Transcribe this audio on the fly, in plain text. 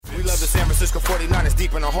Francisco 49ers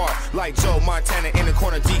deep in the heart. Like Joe Montana in the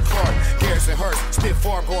corner, D. Clark. Garrison Hurst, stiff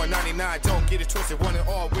farm going 99. Don't get it twisted, one and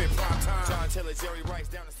all with prime time. John Taylor, Jerry Rice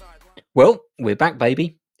down the side. Well, we're back,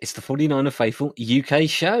 baby. It's the 49er Faithful UK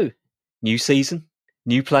show. New season,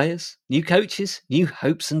 new players, new coaches, new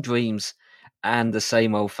hopes and dreams, and the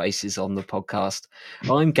same old faces on the podcast.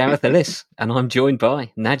 I'm Gareth Ellis, and I'm joined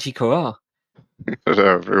by Nadgy Lee.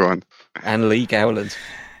 Hello, everyone. And Lee Gowland.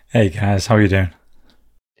 Hey, guys. How are you doing?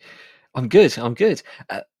 I'm good.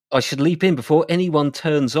 I should leap in before anyone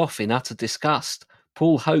turns off in utter disgust.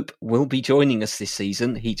 Paul Hope will be joining us this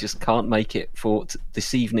season. He just can't make it for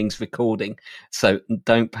this evening's recording. So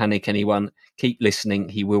don't panic, anyone. Keep listening.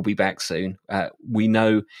 He will be back soon. We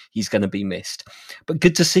know he's going to be missed. But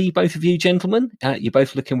good to see both of you, gentlemen. You're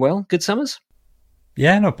both looking well. Good summers?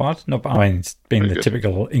 Yeah, not bad. Not bad. I mean, it's been the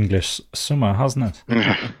typical English summer, hasn't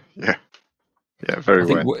it? Yeah, very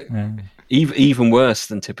well. Even worse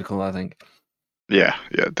than typical, I think. Yeah,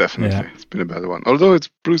 definitely. Yeah. It's been a better one. Although it's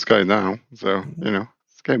blue sky now, so,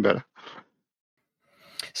 it's getting better.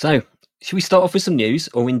 So, should we start off with some news,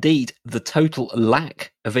 or indeed the total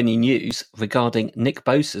lack of any news regarding Nick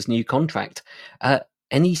Bosa's new contract?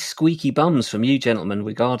 Any squeaky bums from you, gentlemen,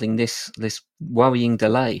 regarding this worrying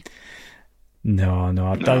delay? No,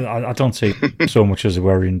 I don't see it so much as a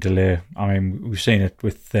worrying delay. I mean, we've seen it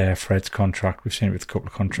with Fred's contract. We've seen it with a couple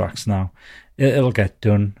of contracts now. It'll get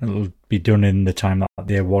done. It'll be done in the time that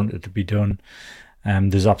they want it to be done.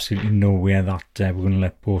 There's absolutely no way that we're going to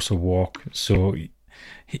let Bosa walk. So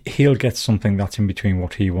he'll get something that's in between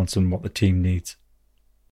what he wants and what the team needs.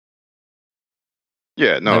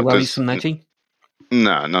 Yeah, no worries from Nadgy?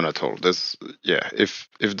 No, none at all. If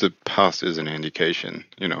the past is an indication,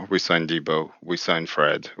 we signed Debo, we signed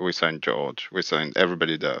Fred, we signed George, we signed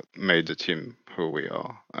everybody that made the team who we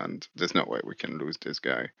are, and there's no way we can lose this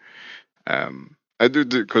guy. I do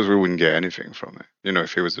because we wouldn't get anything from it.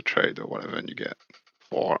 If it was a trade or whatever, and you get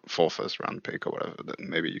four first round pick or whatever, then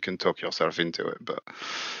maybe you can talk yourself into it. But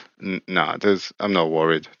I'm not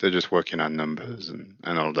worried. They're just working on numbers and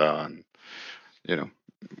all that, and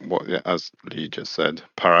as Lee just said,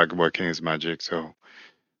 Parag working his magic. So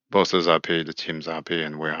Bosa's happy, the team's happy,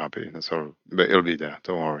 and we're happy. That's all. But it'll be there.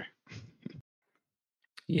 Don't worry.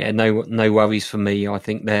 Yeah, no worries for me. I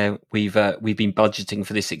think we've been budgeting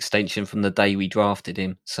for this extension from the day we drafted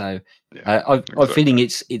him. So I'm feeling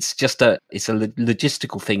it's just a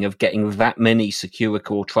logistical thing of getting that many Secure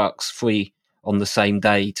Core trucks free on the same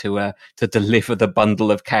day to deliver the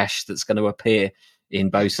bundle of cash that's going to appear in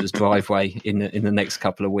Bosa's driveway in the next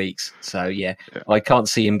couple of weeks. So I can't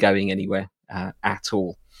see him going anywhere at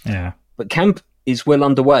all. Yeah, but camp is well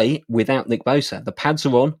underway without Nick Bosa. The pads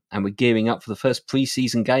are on, and we're gearing up for the first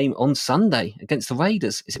preseason game on Sunday against the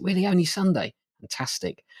Raiders. Is it really only Sunday?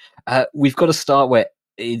 Fantastic. We've got to start where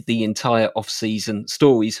the entire off-season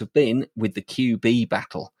stories have been with the QB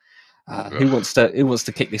battle. Who wants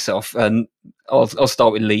to kick this off? And I'll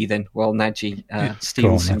start with Lee then, while Nadgy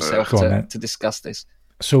steals himself to discuss this.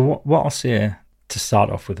 So what I'll say to start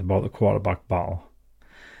off with about the quarterback battle,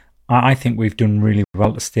 I think we've done really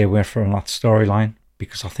well to stay away from that storyline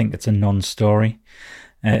because I think it's a non-story.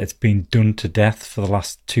 It's been done to death for the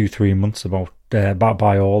last 2-3 months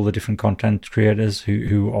by all the different content creators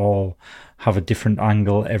who all have a different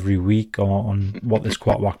angle every week on what this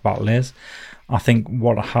quarterback battle is. I think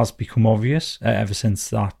what has become obvious ever since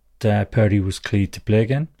that Purdy was cleared to play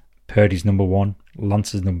again, Purdy's number 1,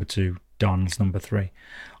 Lance's number 2, Darnold's number 3.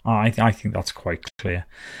 I think that's quite clear.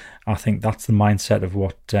 I think that's the mindset of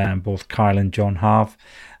what both Kyle and John have.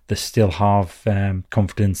 They still have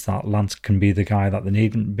confidence that Lance can be the guy that they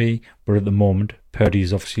need him to be, but at the moment,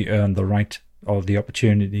 Purdy's obviously earned the right or the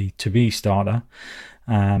opportunity to be starter.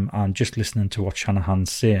 And just listening to what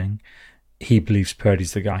Shanahan's saying, he believes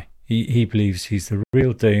Purdy's the guy. He believes he's the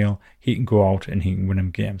real deal. He can go out and he can win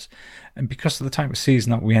him games. And because of the type of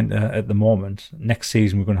season that we enter at the moment, next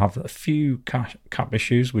season we're going to have a few cap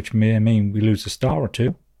issues, which may mean we lose a star or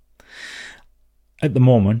two. At the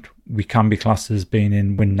moment, we can be classed as being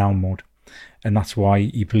in win-now mode. And that's why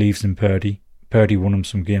he believes in Purdy. Purdy won him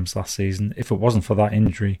some games last season. If it wasn't for that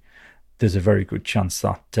injury, there's a very good chance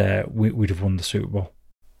that we'd have won the Super Bowl.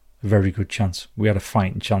 A very good chance. We had a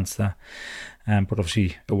fighting chance there. But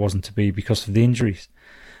obviously it wasn't to be because of the injuries.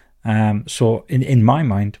 So in my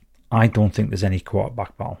mind, I don't think there's any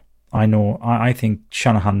quarterback battle. I think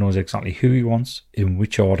Shanahan knows exactly who he wants, in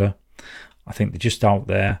which order. I think they're just out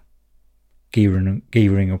there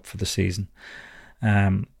gearing up for the season.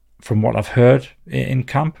 From what I've heard in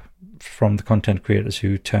camp, from the content creators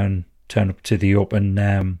who turn up to the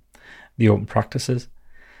open practices,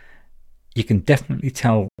 you can definitely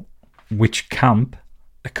tell which camp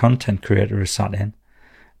a content creator is sat in,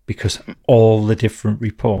 because all the different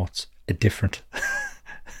reports are different.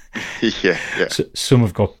 Yeah. So some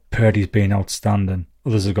have got Purdy's being outstanding,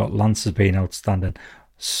 others have got Lance's being outstanding,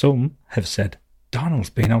 some have said Donald's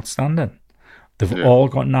been outstanding. They've all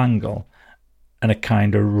got an angle, and it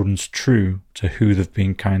kind of runs true to who they've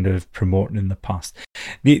been kind of promoting in the past.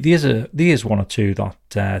 There's one or two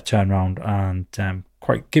that turn around and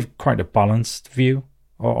give quite a balanced view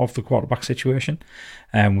of the quarterback situation,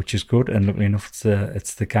 which is good. And luckily enough,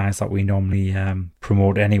 it's the guys that we normally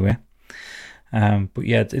promote anyway. But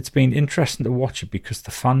yeah, it's been interesting to watch it, because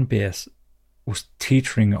the fan base was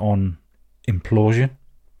teetering on implosion.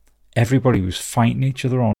 Everybody was fighting each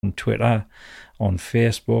other on Twitter, on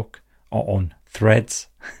Facebook, or on Threads.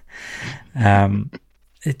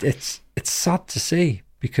 It's sad to see,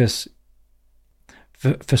 because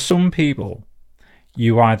for some people,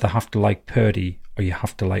 you either have to like Purdy or you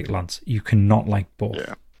have to like Lance. You cannot like both.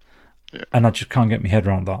 Yeah. And I just can't get my head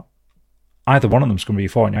around that. Either one of them's going to be a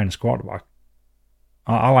 49ers quarterback.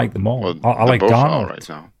 I like them all. Well, I like both Darnold right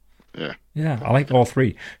now. Yeah, I like all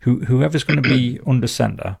three. Whoever's going to be under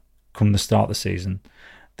centre come the start of the season,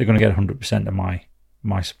 they're going to get 100% of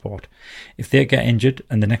my support. If they get injured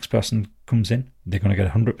and the next person comes in, they're going to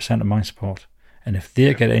get 100% of my support. And if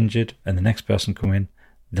they get injured and the next person come in,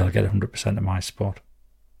 they'll get 100% of my support.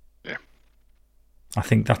 Yeah. I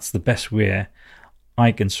think that's the best way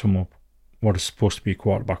I can sum up what is supposed to be a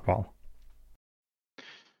quarterback battle.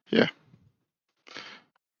 Yeah.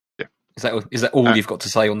 Is that all you've got to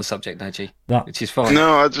say on the subject, Nadgy? Which is fine.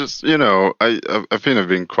 No, I just, I think I've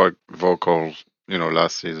been quite vocal,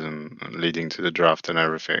 last season leading to the draft and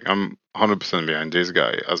everything. I'm 100% behind this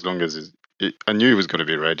guy, as long as I knew he was going to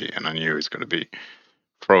be ready, and I knew he was going to be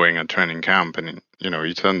throwing a training camp, and,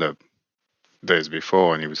 he turned up days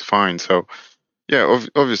before and he was fine. So, yeah,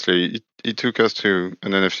 obviously he took us to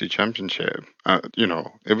an NFC championship.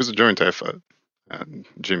 It was a joint effort. And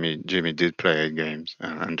Jimmy did play 8 games,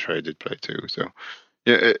 and Trey did play 2. So,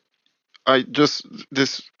 yeah, I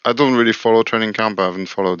don't really follow training camp. I haven't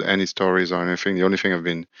followed any stories or anything. The only thing I've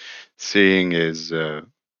been seeing is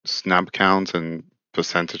snap count and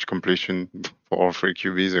percentage completion for all 3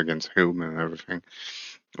 QBs against whom and everything.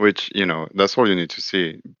 Which, that's all you need to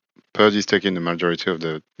see. Purdy's taking the majority of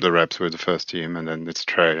the reps with the first team, and then it's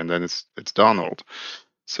Trey, and then it's Donald.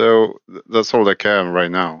 So that's all they care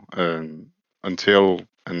right now. Until,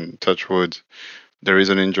 and touch wood, there is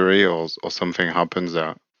an injury or something happens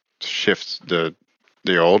that shifts the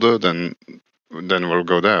order, then we'll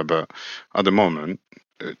go there. But at the moment,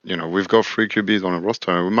 we've got 3 QBs on a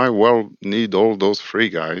roster. We might well need all those 3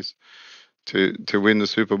 guys to win the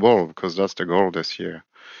Super Bowl, because that's the goal this year.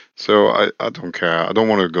 So I don't care. I don't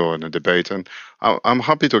want to go in a debate, and I'm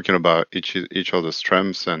happy talking about each other's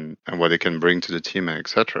strengths and what they can bring to the team, and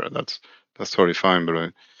etc. That's totally fine.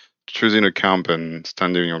 But choosing a camp and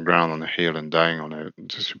standing your ground on a hill and dying on it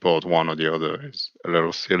to support one or the other is a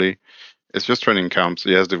little silly. It's just training camps.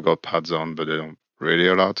 Yes, they've got pads on, but they don't really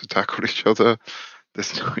allow to tackle each other.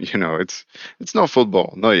 There's no, it's not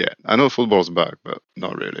football, not yet. I know football's back, but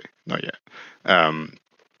not really, not yet.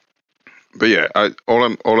 But yeah,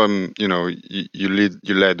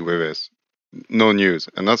 you led with this. No news,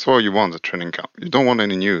 and that's all you want at training camp. You don't want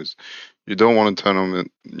any news. You don't want to turn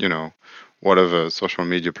on, whatever social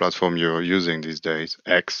media platform you're using these days,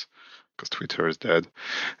 X, because Twitter is dead,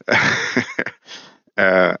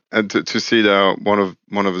 and to see that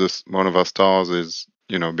one of our stars is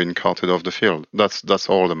being carted off the field. That's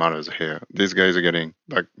all that matters here. These guys are getting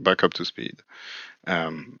back up to speed,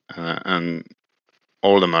 and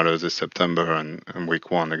all that matters is September and week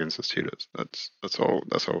 1 against the Steelers. That's all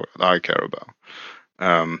I care about.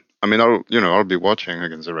 I'll be watching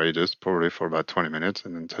against the Raiders probably for about 20 minutes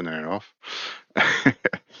and then turning it off.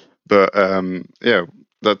 But yeah,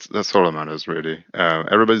 that's all that matters really.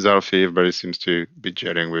 Everybody's healthy. Everybody seems to be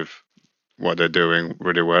gelling with what they're doing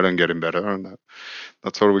really well and getting better, and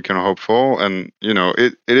that's all we can hope for. And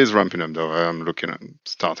it is ramping up though. I'm looking at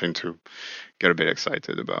starting to get a bit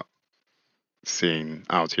excited about seeing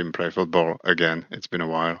our team play football again. It's been a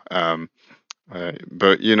while.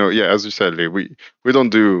 But as you said, Lee, we don't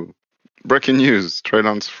do breaking news. Trey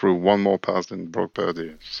Lance threw one more pass than Brock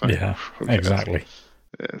Purdy. So, yeah, exactly.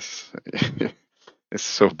 Yes, it's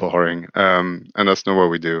so boring. And that's not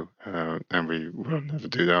what we do. And we will never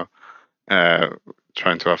do that.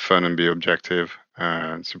 Trying to have fun and be objective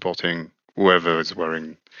and supporting whoever is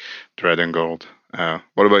wearing red and gold.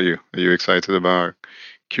 What about you? Are you excited about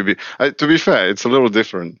QB? To be fair, it's a little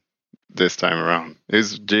different this time around. It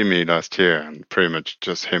was Jimmy last year and pretty much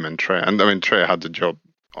just him and Trey. And Trey had the job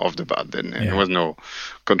off the bat, didn't he? Yeah. There was no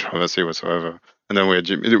controversy whatsoever. And then we had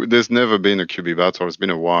Jimmy. There's never been a QB battle. It's been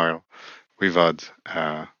a while. We've had,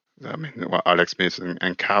 Alex Smith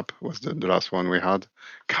and Cap was the last one we had.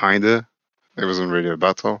 Kinda. It wasn't really a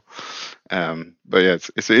battle. But yeah,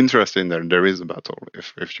 it's interesting that there is a battle,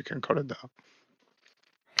 if you can call it that.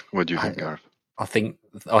 What do you think, Gareth? I think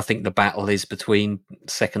the battle is between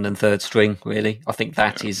second and third string. Really, I think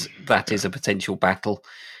that is a potential battle.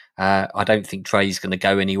 I don't think Trey's going to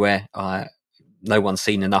go anywhere. No one's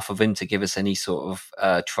seen enough of him to give us any sort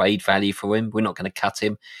of trade value for him. We're not going to cut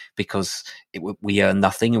him because we earn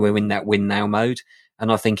nothing and we're in that win now mode.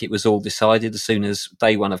 And I think it was all decided as soon as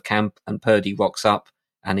day one of camp and Purdy rocks up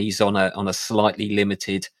and he's on a slightly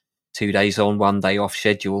limited 2 days on, 1 day off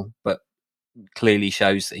schedule, but clearly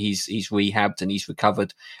shows that he's rehabbed and he's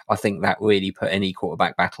recovered. I think that really put any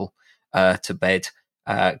quarterback battle to bed.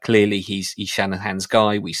 Clearly he's Shanahan's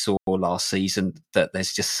guy. We saw last season that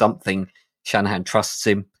there's just something. Shanahan trusts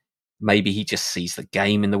him. Maybe he just sees the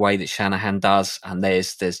game in the way that Shanahan does, and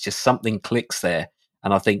there's just something clicks there.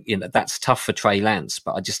 And I think that's tough for Trey Lance,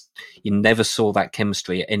 but you never saw that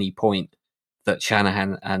chemistry at any point that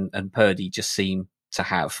Shanahan and Purdy just seem to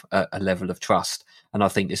have a level of trust. And I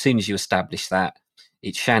think as soon as you establish that,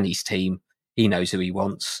 it's Shanny's team. He knows who he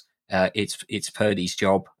wants. It's Purdy's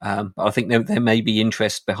job. But I think there may be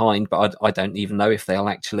interest behind, but I don't even know if they'll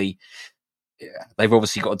actually. They've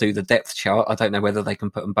obviously got to do the depth chart. I don't know whether they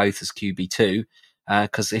can put them both as QB2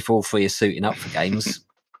 because if all three are suiting up for games,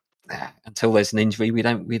 until there's an injury, we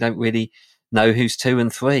don't really know who's 2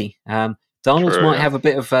 and 3. Darnold's might have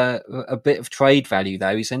a bit of trade value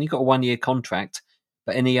though. He's only got a 1-year contract,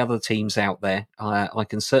 but any other teams out there, I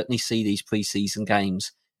can certainly see these preseason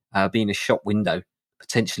games being a shop window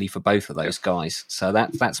potentially for both of those guys. So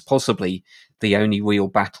that's possibly the only real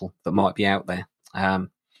battle that might be out there.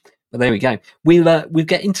 But there we go. We'll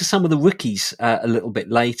get into some of the rookies a little bit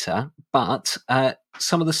later, but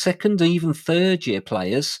some of the second or even third year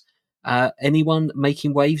players, anyone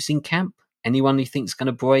making waves in camp? Anyone you think is going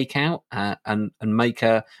to break out and make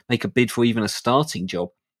a bid for even a starting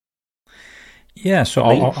job? Yeah.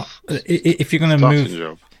 So if you're going to move,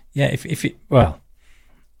 job. Yeah.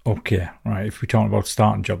 Okay, right. If we're talking about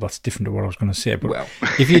starting job, that's different to what I was going to say. But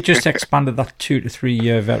if you just expanded that 2 to 3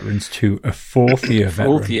 year veterans to a 4th year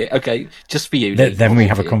veteran, 4th year, okay, just for you. Then we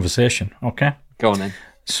have a conversation. Okay, go on then.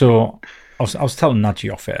 So I was telling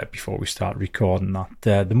Nadgy off air before we start recording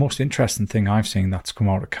that the most interesting thing I've seen that's come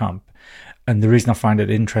out of camp, and the reason I find it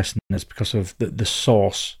interesting is because of the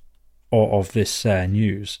source of this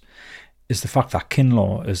news, is the fact that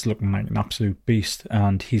Kinlaw is looking like an absolute beast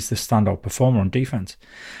and he's the standout performer on defense.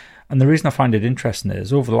 And the reason I find it interesting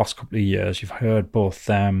is over the last couple of years, you've heard both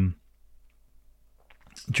John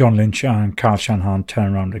Lynch and Kyle Shanahan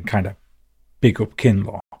turn around and kind of big up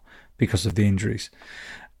Kinlaw because of the injuries.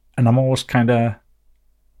 And I'm always kind of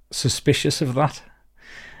suspicious of that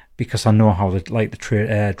because I know how they like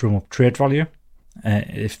to drum up trade value.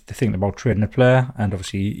 If they're thinking about trading a player, and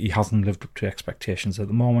obviously he hasn't lived up to expectations at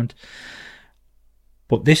the moment.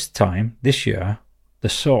 But this year, the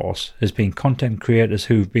source has been content creators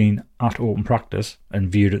who've been at open practice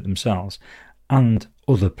and viewed it themselves, and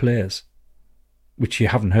other players, which you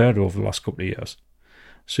haven't heard over the last couple of years.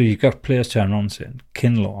 So you've got players turning on saying,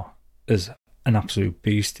 Kinlaw is an absolute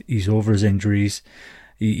beast. He's over his injuries.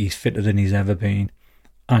 He's fitter than he's ever been.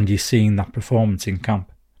 And you're seeing that performance in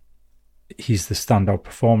camp. He's the standout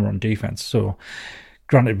performer on defense. So,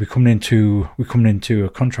 granted, we're coming into a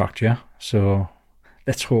contract year. So,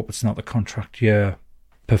 let's hope it's not the contract year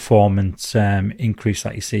performance increase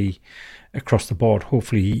that you see across the board.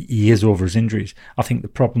 Hopefully, he is over his injuries. I think the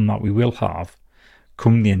problem that we will have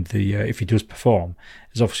come the end of the year, if he does perform,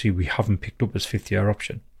 is obviously we haven't picked up his 5th-year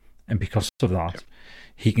option, and because of that,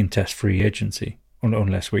 he can test free agency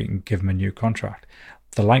unless we can give him a new contract.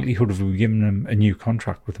 The likelihood of we giving him a new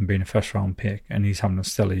contract with him being a first-round pick and he's having a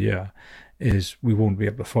stellar year is we won't be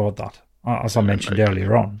able to afford that. As I mentioned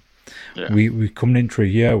earlier on, we're coming into a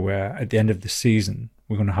year where at the end of the season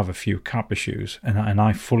we're going to have a few cap issues, and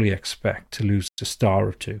I fully expect to lose a star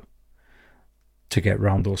or two to get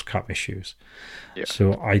around those cap issues. Yeah.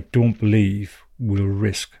 So I don't believe we'll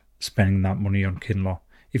risk spending that money on Kinlaw.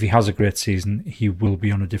 If he has a great season, he will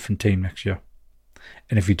be on a different team next year.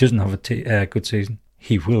 And if he doesn't have a good season,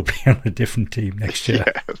 he will be on a different team next year.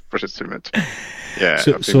 Yeah, pretty much. Yeah, I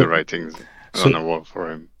think the writing's on the wall for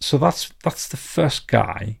him. So that's the first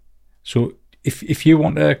guy. So if you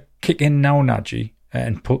want to kick in now, Nadgy,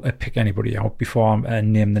 and pick anybody out before I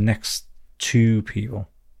name the next 2 people.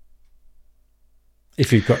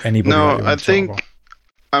 If you've got anybody. No, I think.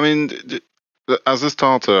 I mean, as a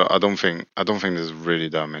starter, I don't think there's really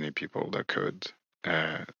that many people that could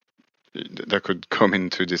that could come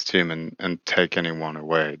into this team and take anyone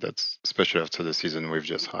away. That's especially after the season we've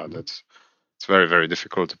just had. It's very, very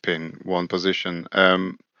difficult to pin one position.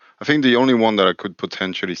 I think the only one that I could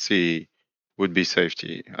potentially see would be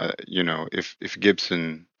safety. If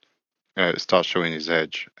Gibson starts showing his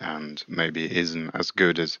edge and maybe isn't as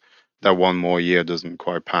good as that one more year doesn't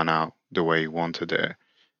quite pan out the way he wanted it,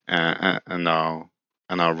 and now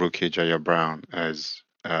our rookie Jair Brown is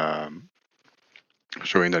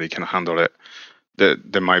showing that he can handle it.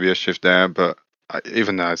 There might be a shift there, but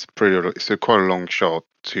even that, it's quite a long shot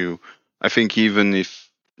to. I think even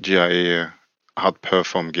if Jair had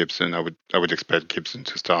performed Gibson, I would expect Gibson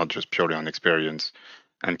to start just purely on experience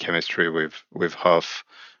and chemistry with Huff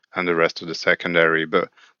and the rest of the secondary. But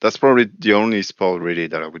that's probably the only spot really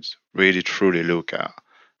that I would really truly look at,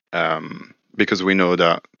 because we know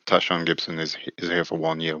that Tashawn Gibson is here for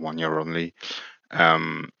 1 year only,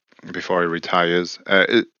 before he retires.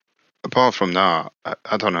 Apart from that,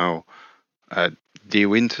 I don't know. D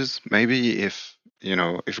Winters maybe, if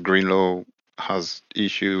Greenlaw has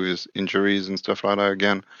issues, injuries and stuff like that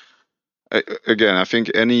again. Again, I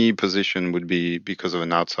think any position would be because of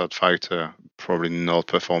an outside fighter, probably not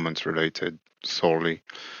performance related solely.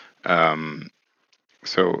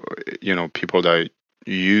 So people that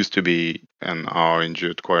used to be and are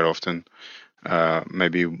injured quite often,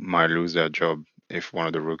 maybe might lose their job if one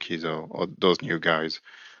of the rookies or those new guys,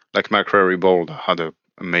 like McCrary Bold, had an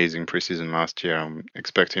amazing preseason last year. I'm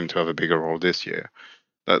expecting him to have a bigger role this year.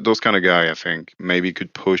 Those kind of guy, I think, maybe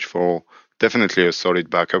could push for definitely a solid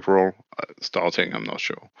backup role. Starting, I'm not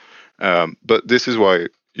sure. But this is why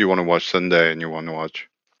you want to watch Sunday and you want to watch,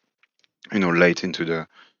 late into the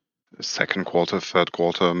second quarter, third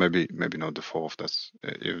quarter, maybe not the fourth. That's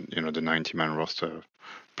the 90-man roster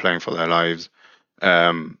playing for their lives.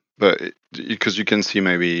 But because you can see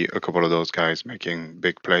maybe a couple of those guys making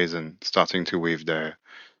big plays and starting to weave their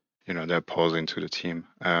paws into the team.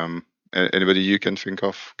 Anybody you can think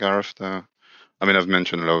of, Gareth? I've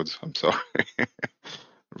mentioned loads. I'm sorry.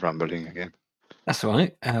 Rambling again. That's all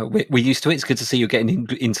right. We're used to it. It's good to see you getting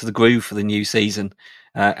into the groove for the new season,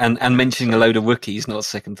 and mentioning a load of rookies, not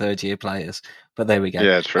second, third year players. But there we go.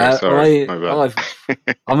 Yeah, true. Sorry, my bad.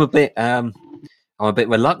 I'm a bit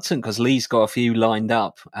reluctant because Lee's got a few lined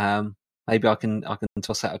up. Maybe I can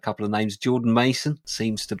toss out a couple of names. Jordan Mason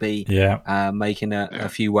seems to be making a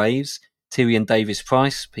few waves. Tyrion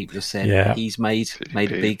Davis-Price, people have said he's made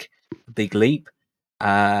a big leap.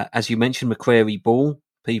 As you mentioned, McCrary Ball,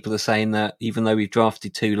 people are saying that even though we've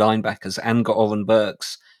drafted 2 linebackers and got Oren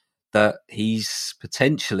Burks, that he's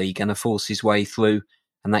potentially going to force his way through,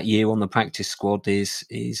 and that year on the practice squad is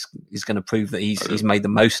going to prove that he's made the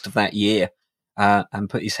most of that year, and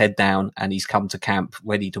put his head down, and he's come to camp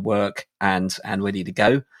ready to work and ready to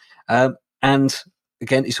go. And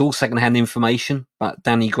again, it's all secondhand information, but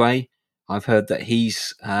Danny Gray, I've heard that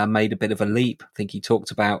he's made a bit of a leap. I think he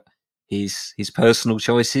talked about his personal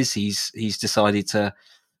choices. He's decided to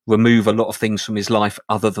remove a lot of things from his life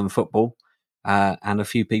other than football. And a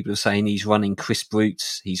few people are saying he's running crisp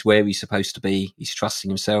routes. He's where he's supposed to be. He's trusting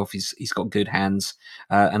himself. He's got good hands.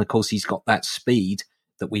 And of course, he's got that speed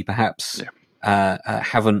that we perhaps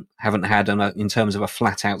haven't had in terms of a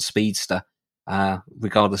flat out speedster,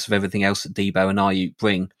 regardless of everything else that Debo and Ayuk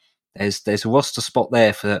bring. There's a roster spot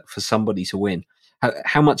there for somebody to win.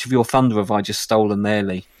 How much of your thunder have I just stolen there,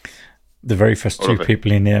 Lee? The very first 2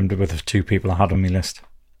 people he named were the 2 people I had on my list.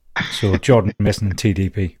 So Jordan Mason and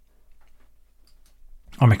TDP.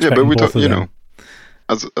 I'm expecting both of them.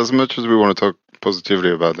 As much as we want to talk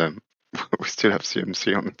positively about them, we still have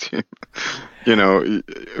CMC on the team.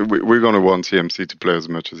 We're going to want CMC to play as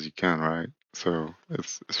much as he can, right? So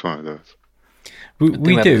it's one of those.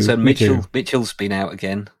 We do. So Mitchell's been out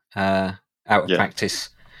again, out of practice.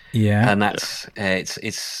 Yeah, and that's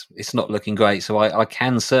it's not looking great. So I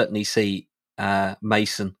can certainly see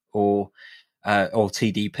Mason or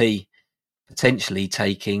TDP potentially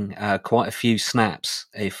taking quite a few snaps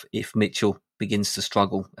if Mitchell begins to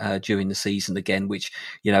struggle during the season again, which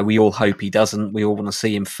we all hope he doesn't. We all want to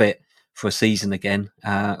see him fit for a season again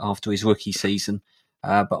after his rookie season.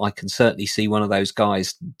 But I can certainly see one of those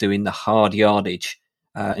guys doing the hard yardage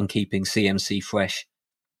and keeping CMC fresh.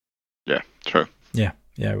 Yeah, true.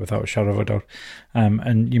 Yeah, without a shadow of a doubt.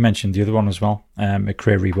 And you mentioned the other one as well,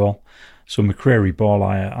 McCrary Ball. So McCrary Ball,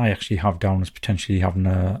 I actually have down as potentially having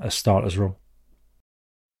a starter's role.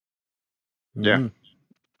 Yeah.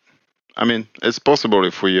 It's possible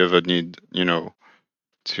if we ever need,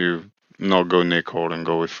 to not go nickel and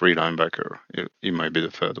go with 3 linebacker. It might be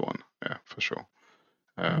the third one. Yeah, for sure.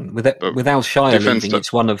 With Al Shire leaving,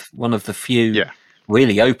 it's one of the few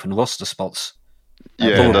really open roster spots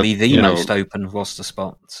probably the most open roster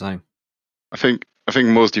spot. So I think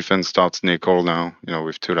most defense starts nickel now,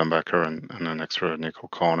 with two linebacker and an extra nickel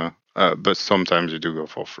corner. But sometimes you do go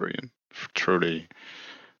for three and truly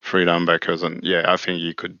three linebackers, and I think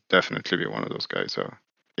he could definitely be one of those guys. So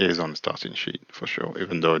he is on the starting sheet for sure,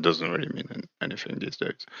 even though it doesn't really mean anything these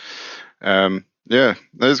days.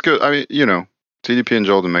 That's good. I mean, TDP and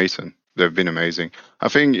Jordan Mason, they've been amazing. I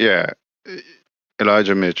think,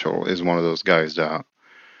 Elijah Mitchell is one of those guys that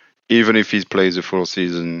even if he plays a full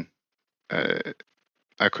season,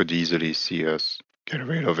 I could easily see us get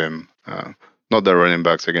rid of him. Not that running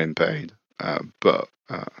backs are getting paid, but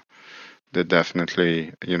they're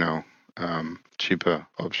definitely, cheaper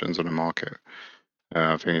options on the market.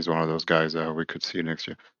 I think he's one of those guys that we could see next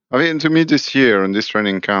year. I mean, to me, this year and this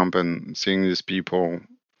training camp and seeing these people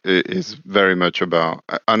is very much about.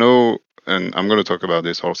 I know, and I'm going to talk about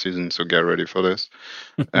this all season, so get ready for this.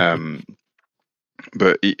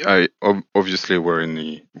 But obviously we're in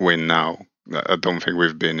the win now. I don't think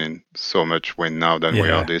we've been in so much win now than we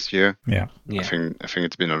are this year. Yeah. I think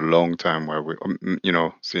it's been a long time where we,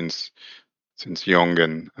 since Young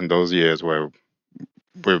and those years where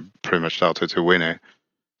we've pretty much started to win it.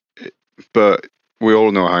 But we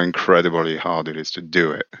all know how incredibly hard it is to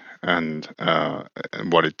do it, and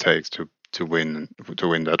what it takes to win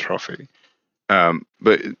that trophy.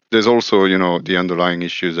 But there's also, the underlying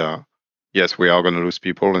issues are, yes, we are going to lose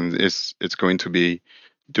people, and it's going to be,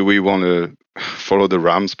 do we want to follow the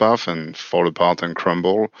Rams path and fall apart and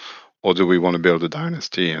crumble, or do we want to build a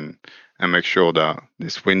dynasty and make sure that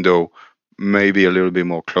this window may be a little bit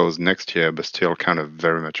more closed next year, but still kind of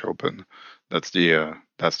very much open? That's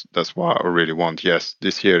what I really want. Yes,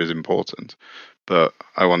 this year is important, but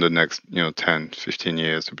I want the next 10, 15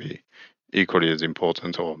 years to be equally as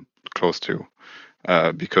important or close to,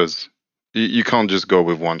 because you can't just go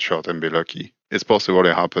with one shot and be lucky. It's possible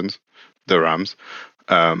it happens, the Rams,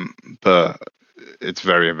 but it's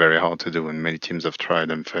very, very hard to do, and many teams have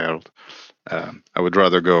tried and failed. I would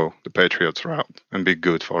rather go the Patriots route and be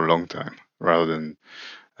good for a long time rather than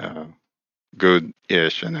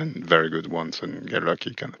good-ish and then very good once and get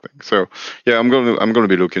lucky kind of thing. So I'm gonna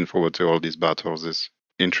be looking forward to all these battles, this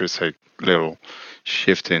interesting little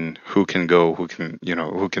shift in who can go, who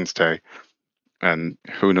can stay, and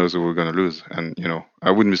who knows who we're gonna lose. And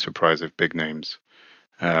I wouldn't be surprised if big names.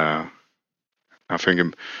 I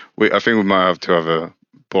think we might have to have a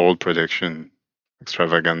bold prediction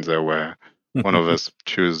extravaganza where one of us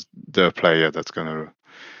choose the player that's gonna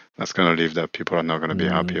leave that people are not going to be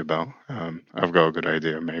happy about. I've got a good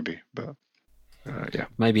idea, maybe, but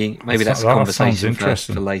maybe that's a conversation for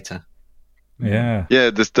later. Yeah,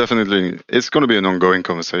 there's definitely, it's going to be an ongoing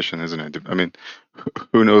conversation, isn't it? I mean,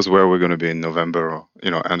 who knows where we're going to be in November or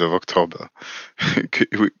end of October?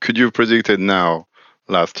 Could you have predicted now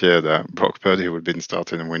last year that Brock Purdy would have been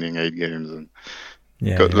starting and winning 8 games? And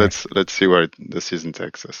let's see where the season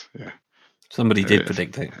takes us. Yeah, somebody did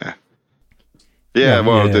predict it.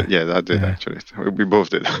 I did actually. We both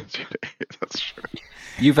did actually. That's true.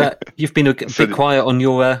 You've been a bit quiet on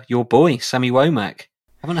your boy Sammy Womack.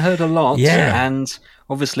 Haven't heard a lot. Yeah, and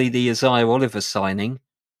obviously the Isaiah Oliver signing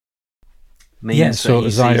means so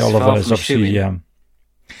Isaiah Oliver is obviously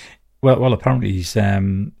well apparently he's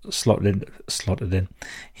slotted in.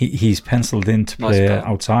 He's penciled in to play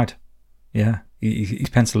outside. Yeah, he's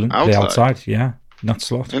penciled in to play outside. Yeah, not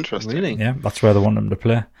slot. Interesting. Really? Yeah, that's where they want him to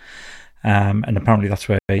play. And apparently that's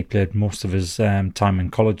where he played most of his time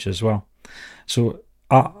in college as well. So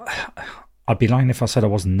I'd be lying if I said I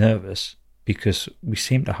wasn't nervous, because we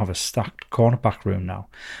seem to have a stacked cornerback room now.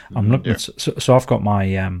 I'm looking at, so I've got my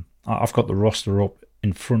I've got the roster up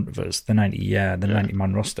in front of us, the 90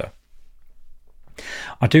 man roster.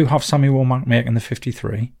 I do have Sammy Womack making the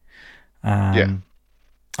 53. And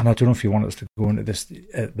I don't know if you want us to go into this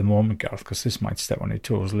at the moment, Gareth, because this might step on your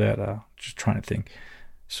toes later. Just trying to think.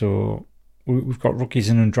 So we've got rookies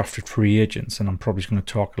and undrafted free agents, and I'm probably going to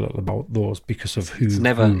talk a little about those because of who. It's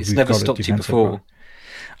never stopped you before.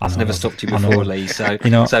 It's never stopped you before, Lee. So I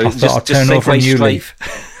thought I'd turn over a new leaf.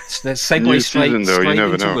 Let's segue straight into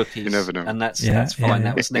rookies. You never know. And that's fine.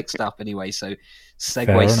 That was next up anyway. So segue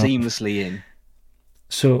seamlessly in.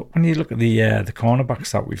 So when you look at the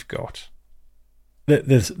cornerbacks that we've got,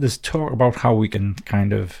 there's talk about how we can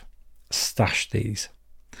kind of stash these.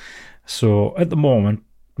 So at the moment,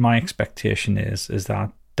 my expectation is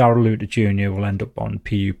that Darrell Luter Jr. will end up on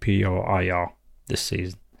PUP or IR this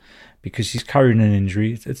season because he's carrying an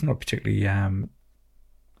injury. It's not particularly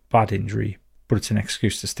bad injury, but it's an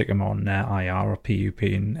excuse to stick him on IR or PUP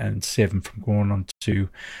and save him from going on to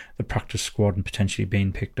the practice squad and potentially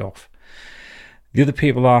being picked off. The other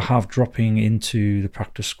people I have dropping into the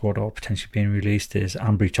practice squad or potentially being released is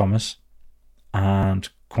Ambry Thomas and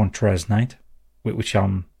Quantrez Knight, which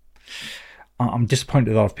I'm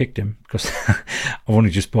disappointed that I've picked him because I've only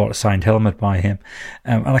just bought a signed helmet by him,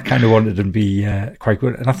 and I kind of wanted him to be quite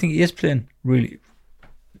good. And I think he is playing really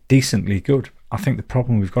decently good. I think the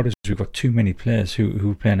problem we've got is we've got too many players who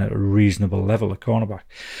are playing at a reasonable level at cornerback.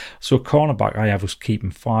 So cornerback, I have us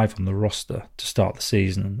keeping 5 on the roster to start the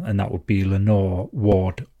season, and that would be Lenore,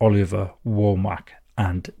 Ward, Oliver, Womack,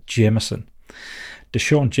 and Jameson.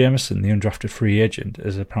 Deshaun Jameson, the undrafted free agent,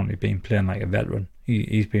 has apparently been playing like a veteran.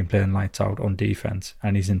 He's been playing lights out on defense,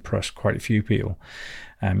 and he's impressed quite a few people.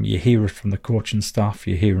 You hear it from the coaching staff,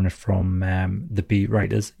 you're hearing it from the beat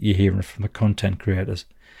writers, you're hearing it from the content creators.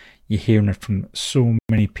 You're hearing it from so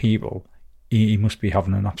many people. He must be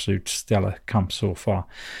having an absolute stellar camp so far.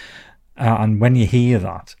 And when you hear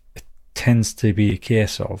that, it tends to be a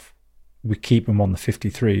case of we keep him on the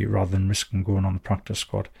 53 rather than risk him going on the practice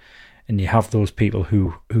squad. And you have those people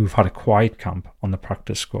who've had a quiet camp on the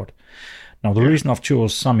practice squad. Now, the reason I've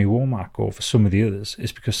chose Sammy Womack over some of the others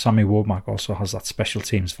is because Sammy Womack also has that special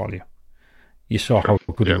teams value. You saw how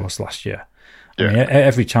good he was last year. I mean,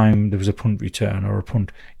 every time there was a punt return or a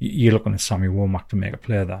punt, you're looking at Sammy Womack to make a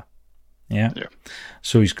play there. Yeah?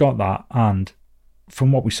 So he's got that. And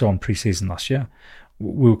from what we saw in pre-season last year,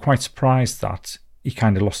 we were quite surprised that he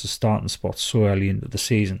kind of lost his starting spot so early into the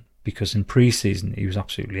season, because in pre-season he was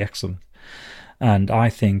absolutely excellent. And I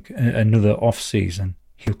think another off-season,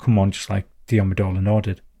 he'll come on just like Diamador Lenore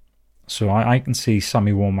did. So I can see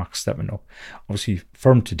Sammy Womack stepping up. Obviously,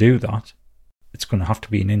 for him to do that, it's going to have to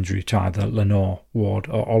be an injury to either Lenore, Ward,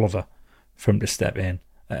 or Oliver for him to step in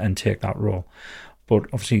and take that role. But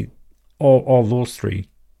obviously, all those 3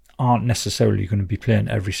 aren't necessarily going to be playing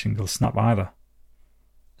every single snap either.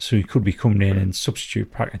 So he could be coming in substitute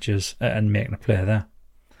packages and making a play there.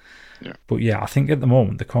 But I think at the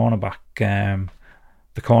moment the cornerback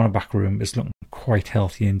room is looking quite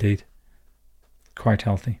healthy indeed. Quite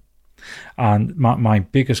healthy. And my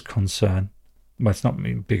biggest concern, well, it's not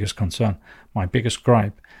my biggest concern, my biggest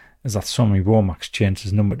gripe is that Sammy Womack's changed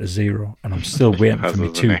his number to 0, and I'm still waiting for my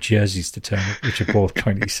 2 jerseys to turn up, which are both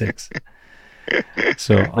 26.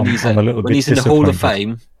 So I'm a little bit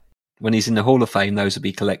disappointed. When he's in the Hall of Fame, those would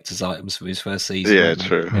be collector's items for his first season. Yeah,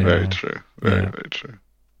 true. Very true. Very true.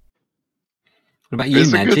 What about you,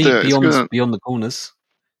 Nadgy? Beyond the corners?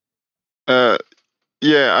 The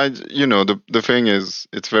thing is,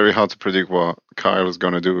 it's very hard to predict what Kyle is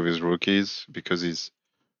going to do with his rookies, because he's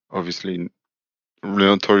obviously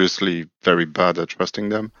notoriously very bad at trusting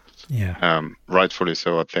them. Rightfully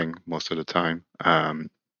so, I think, most of the time.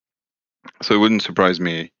 So it wouldn't surprise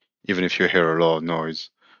me, even if you hear a lot of noise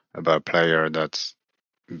about a player that's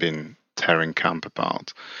been tearing camp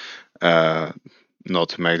apart, not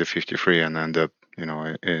to make the 53 and end up,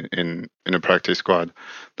 in a practice squad.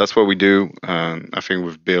 That's what we do. I think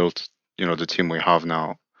we've built, the team we have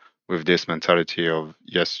now with this mentality of,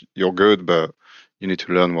 yes, you're good, but you need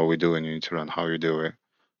to learn what we do and you need to learn how you do it.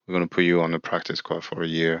 We're going to put you on the practice squad for a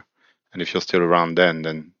year. And if you're still around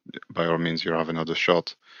then by all means, you'll have another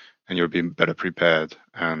shot and you'll be better prepared.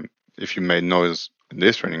 And if you made noise in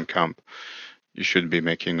this training camp, you should be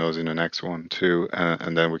making noise in the next one too.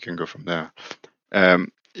 And then we can go from there. I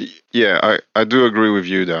do agree with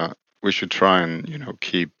you that we should try and,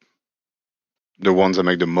 keep the ones that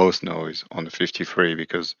make the most noise on the 53,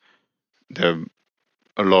 because they're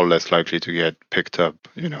a lot less likely to get picked up,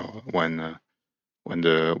 when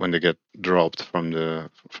they get dropped from the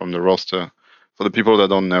roster. For the people that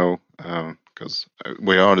don't know, because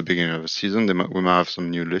we are at the beginning of the season, we might have some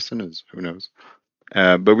new listeners. Who knows?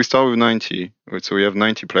 But we start with 90, so we have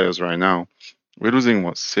 90 players right now. We're losing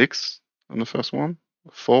 6 on the first one,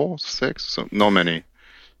 4, 6, so not many.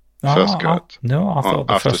 First cut. I thought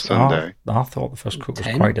the after first Sunday. I thought the first cut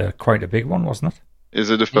was quite a big one, wasn't it?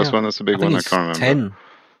 Is it the first one that's a big one? I can't remember. 10.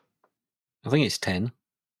 I think it's 10.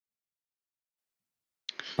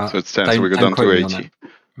 So it's 10, so we go down to 80.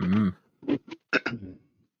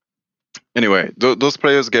 Anyway, those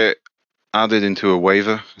players get added into a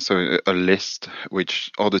waiver, so a list which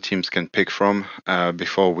other teams can pick from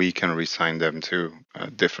before we can re-sign them to a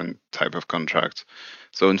different type of contract.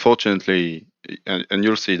 So unfortunately, and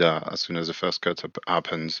you'll see that as soon as the first cut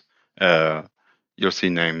happens, you'll see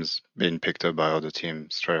names being picked up by other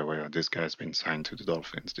teams straight away. This guy's been signed to the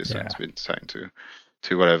Dolphins, this guy's been signed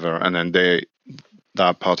to whatever, and then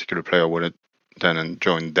that particular player would then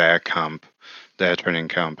join their camp, their training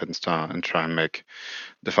camp, and start and try and make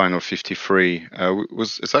the final 53.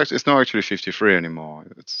 It's not actually 53 anymore.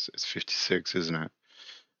 It's 56, isn't it?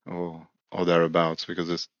 or thereabouts, because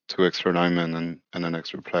there's 2 extra linemen and an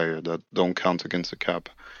extra player that don't count against the cap.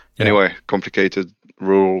 Yeah. Anyway, complicated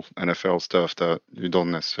rule NFL stuff that you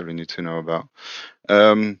don't necessarily need to know about.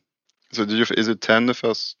 So is it 10 the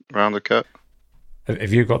first round of cut?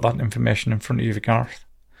 Have you got that information in front of you, Gareth?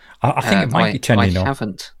 I think it might be 10, I you know.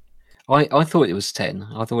 haven't. I thought it was 10.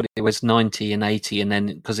 I thought it was 90 and 80, and then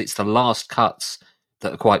because it's the last cuts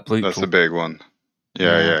that are quite brutal. That's the big one.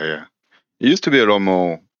 Yeah. It used to be a lot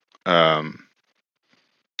more.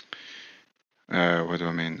 What do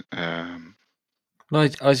I mean? Well,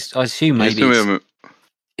 I assume maybe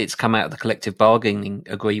it's come out of the collective bargaining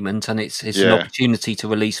agreement, and it's an opportunity to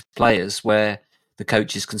release players where the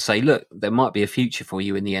coaches can say, look, there might be a future for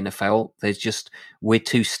you in the NFL. We're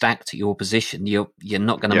too stacked at your position. You're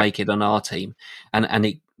not going to make it on our team.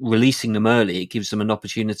 And releasing them early, it gives them an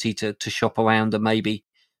opportunity to shop around and maybe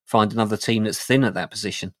find another team that's thin at that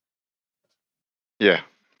position. Yeah,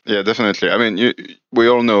 definitely. I mean, we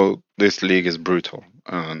all know this league is brutal.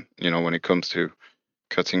 When it comes to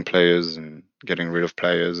cutting players and getting rid of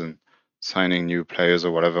players and signing new players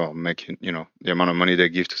or whatever, or making, the amount of money they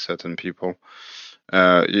give to certain people.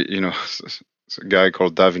 A guy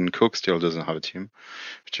called Davin Cook still doesn't have a team,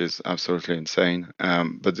 which is absolutely insane.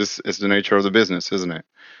 But this is the nature of the business, isn't it?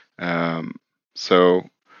 So,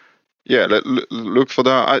 yeah, look for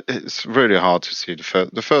that. It's really hard to see.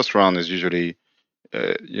 The first round is usually,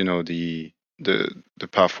 the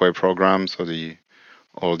pathway program. So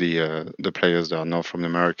all the players that are not from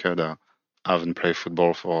America that haven't played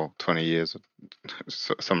football for 20 years,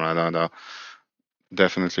 something like that, are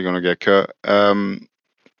definitely going to get cut.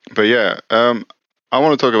 But yeah, I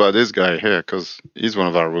want to talk about this guy here because he's one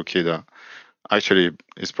of our rookie that actually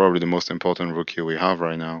is probably the most important rookie we have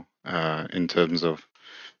right now in terms of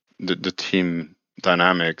the team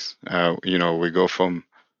dynamics. We go from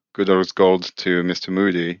Goodall's Gold to Mr.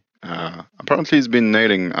 Moody. Apparently he's been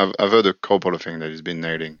nailing. I've heard a couple of things that he's been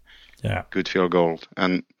nailing. Yeah, good field goal,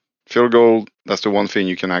 and field goal. That's the one thing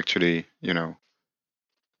you can actually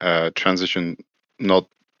transition not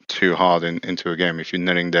too hard into a game. If you're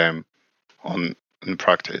nailing them in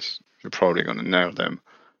practice, you're probably going to nail them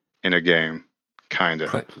in a game, kind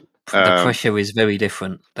of. The pressure is very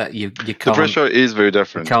different. That you can't. The pressure is very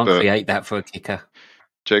different. You can't create that for a kicker.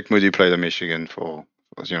 Jake Moody played at Michigan for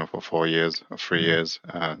 4 years or 3 years.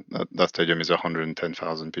 That stadium is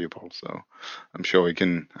 110,000 people, so I'm sure he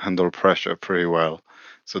can handle pressure pretty well.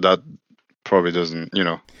 So that probably doesn't,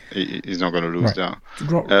 he's not going to lose that.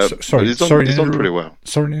 He's done pretty well.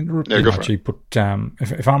 Sorry to interrupt you, actually, but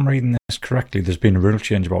if I'm reading this correctly, there's been a rule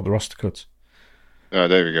change about the roster cuts.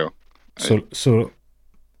 There we go. So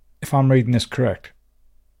if I'm reading this correct,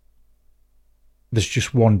 there's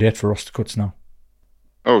just one date for roster cuts now.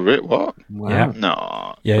 Oh, really? What? Wow. Yeah.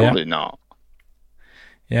 No, probably not.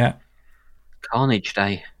 Yeah. Carnage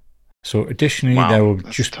Day. So additionally, there will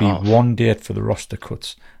just be one date for the roster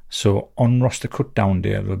cuts. So on roster cut down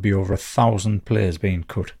day, there'll be over 1,000 players being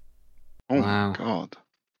cut. Oh, wow. God.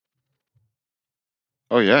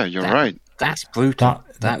 Oh, yeah, you're right. That's brutal.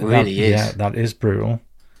 That really is. Yeah, that is brutal.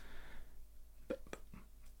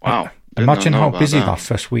 Wow. Imagine how busy that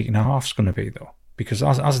first week and a half is going to be, though. Because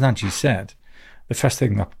as Nadgy said, the first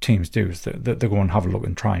thing that teams do is that they go and have a look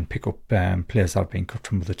and try and pick up players that have been cut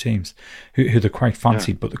from other teams who they quite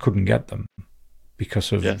fancied, but they couldn't get them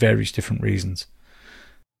because of various different reasons.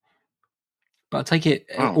 But I take it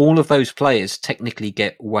all of those players technically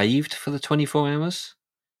get waived for the 24 hours?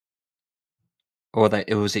 Or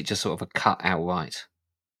was it just sort of a cut outright?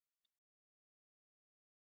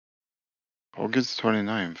 August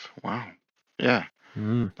 29th. Wow. Yeah.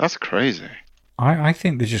 That's crazy. I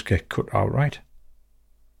think they just get cut outright.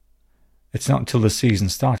 It's not until the season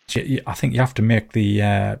starts. I think you have to make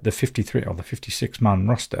the 53 or the 56 man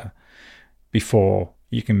roster before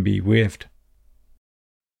you can be waived.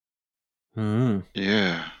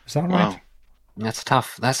 Yeah. Is that right? That's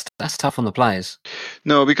tough. That's tough on the players.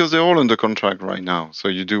 No, because they're all under contract right now, so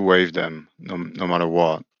you do waive them no matter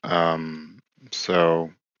what.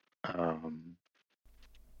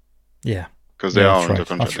 Yeah. Because they are under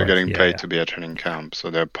contract. They're getting paid to be at training camp, so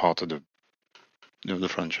they're part of the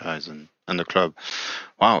franchise and the club.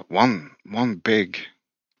 Wow, one big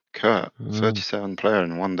cut, 37 player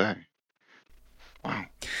in one day. Wow.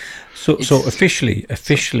 So officially they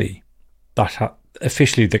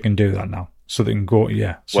can do that now. So they can go,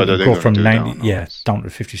 So they can go from 90, down to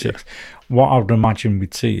 56. Yeah. What I would imagine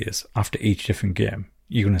we'd see is after each different game,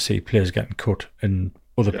 you're going to see players getting cut and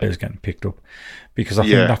other players getting picked up, because I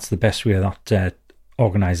think that's the best way that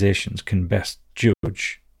organisations can best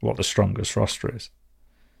judge what the strongest roster is.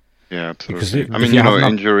 Yeah, absolutely. I mean,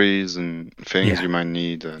 injuries and things you might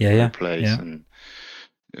need to replace, and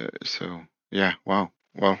so wow.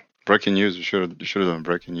 Well, breaking news. You should have done a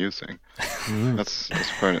breaking news thing. That's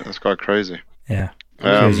quite crazy. Yeah,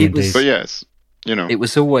 but yes, it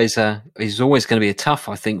was always going to be a tough,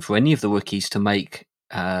 I think, for any of the rookies to make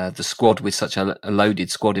the squad with such a loaded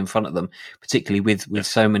squad in front of them, particularly with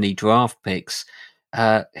so many draft picks.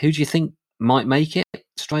 Who do you think might make it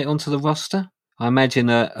straight onto the roster? I imagine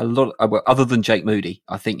a lot, other than Jake Moody.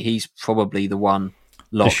 I think he's probably the one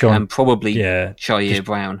lock, and probably Shair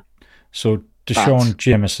Brown. So Deshaun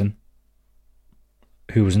Jameson,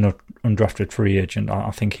 who was an undrafted free agent, I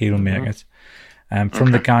think he'll make it.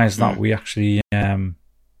 From the guys that we actually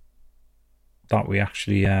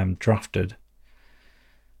drafted,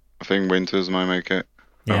 I think Winters might make it.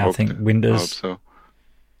 Yeah, I think Winters. I hope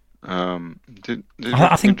so.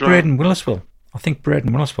 I think Braden Willis will. I think.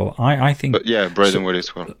 Braden Willis will.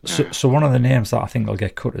 So one of the names that I think will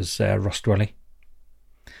get cut is Ross Dwelly,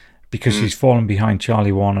 because he's fallen behind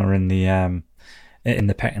Charlie Warner in the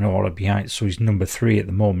pecking order behind. So he's number 3 at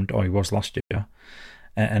the moment, or he was last year.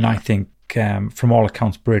 And I think, from all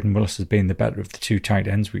accounts, Braden Willis has been the better of the 2 tight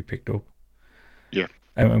ends we picked up. Yeah,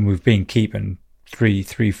 and we've been keeping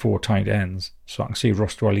 4 tight ends. So I can see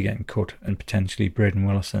Ross Dwelly getting cut, and potentially Braden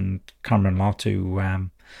Willis and Cameron Latu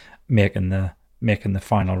making the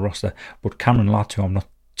final roster. But Cameron Latu, I'm not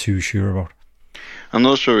too sure about. I'm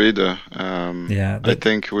not sure either. I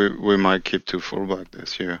think we might keep 2 fullback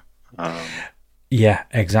this year. Yeah,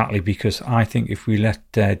 exactly. Because I think if we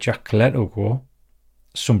let Jack Coletto go,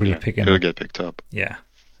 somebody will pick him. He'll get picked up. Yeah,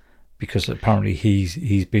 because apparently he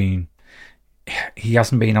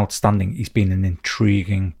hasn't been outstanding. He's been an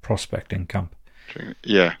intriguing prospect in camp.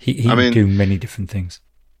 Yeah, he can do many different things.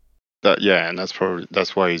 And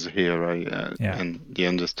that's why he's here, right? And the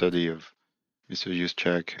understudy of Mr.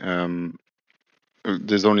 Juszczyk.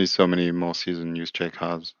 There's only so many more seasons Juszczyk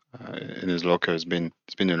has in his locker. He's been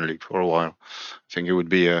in the league for a while. I think it would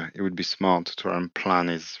be smart to try and plan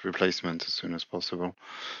his replacement as soon as possible,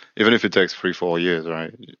 even if it takes 3-4 years,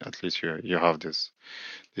 right? At least you have this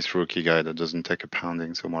rookie guy that doesn't take a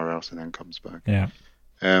pounding somewhere else and then comes back. Yeah.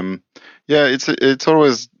 It's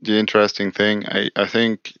always the interesting thing. I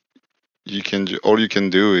think all you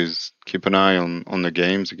can do is keep an eye on the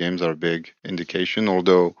games. The games are a big indication,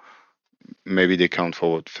 although maybe they count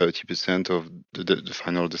for 30% of the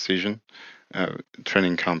final decision.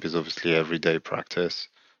 Training camp is obviously everyday practice.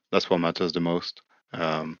 That's what matters the most.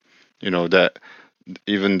 That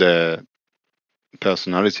even the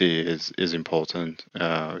personality is important.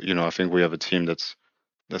 I think we have a team that's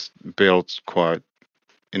built quite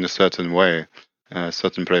in a certain way.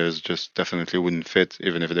 Certain players just definitely wouldn't fit,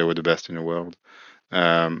 even if they were the best in the world.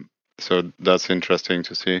 So that's interesting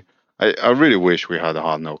to see. I really wish we had a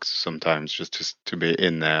Hard Knocks sometimes, just to be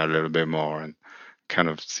in there a little bit more and kind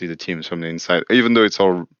of see the teams from the inside, even though it's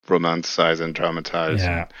all romanticized and dramatized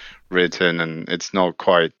and written, and it's not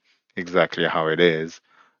quite exactly how it is.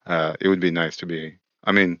 It would be nice to be.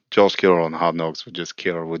 I mean, Josh Killer on Hard Knocks would just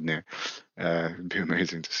kill, wouldn't he? It'd be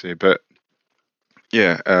amazing to see. But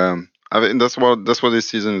I think that's what this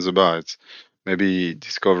season is about. It's maybe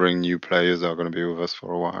discovering new players that are going to be with us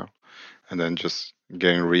for a while, and then just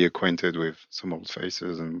getting reacquainted with some old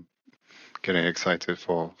faces and getting excited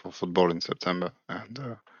for football in September.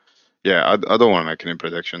 And I don't want to make any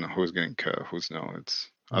prediction on who's getting cut, who's not.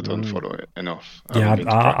 I don't follow it enough.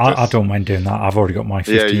 I don't mind doing that. I've already got my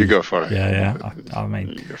 50. Yeah, you go for it. Yeah. I mean,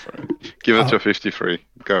 you go for it. Give us your 53.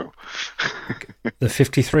 Go. The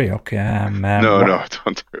 53. Okay. No,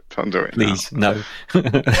 don't do it. Please, no.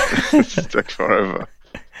 It's take forever.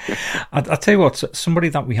 I'll tell you what. Somebody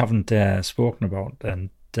that we haven't spoken about,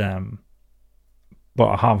 and but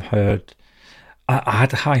I have heard. I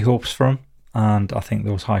had high hopes for him, and I think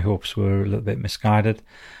those high hopes were a little bit misguided.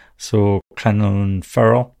 So Clennon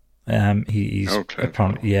Farrell, he's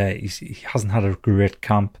apparently he hasn't had a great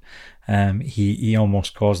camp. He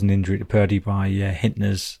almost caused an injury to Purdy by hitting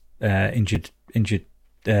his injured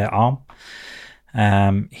arm.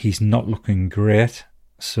 He's not looking great,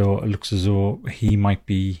 so it looks as though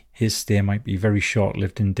his stay might be very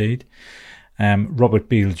short-lived indeed. Robert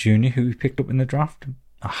Beale Jr., who we picked up in the draft,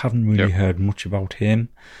 I haven't really heard much about him,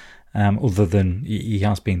 other than he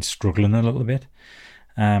has been struggling a little bit.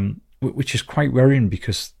 Which is quite worrying,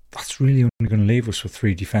 because that's really only going to leave us with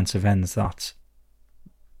 3 defensive ends that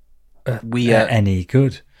any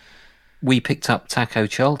good. We picked up Taco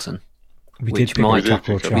Charlton, which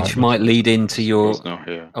might lead into your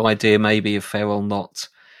idea maybe of Farrell not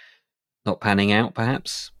panning out,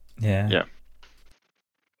 perhaps. Yeah.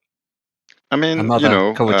 I mean,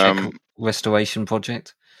 another Kovacic restoration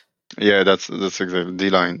project. Yeah, that's exactly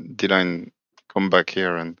D-line, come back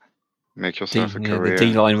here and make yourself a career. The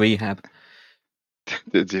D-line rehab.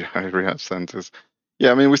 The D-line rehab centers.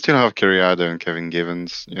 Yeah, I mean, we still have Kiriada and Kevin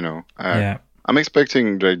Givens. I'm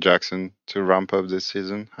expecting Drake Jackson to ramp up this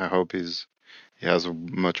season. I hope he has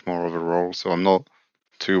much more of a role. So I'm not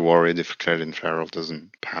too worried if Clelin Ferrell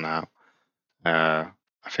doesn't pan out. I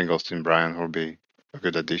think Austin Bryant will be a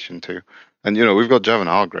good addition too. And we've got Javon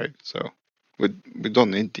Hargrave, so we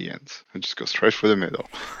don't need the ends. We just go straight for the middle.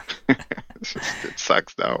 It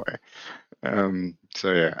sucks that way.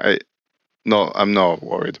 So yeah, I'm not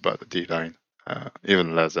worried about the D line,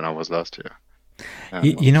 even less than I was last year.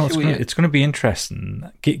 It's going to be interesting,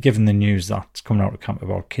 given the news that's coming out of camp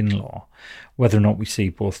about Kinlaw, whether or not we see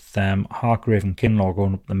both Hargrave and Kinlaw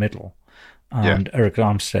going up the middle, and Eric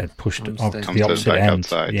Armstead pushed off to the opposite end,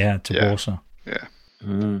 outside. To Bosa. Yeah,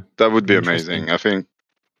 that would be amazing. I think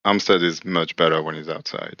Armstead is much better when he's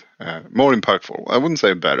outside, more impactful. I wouldn't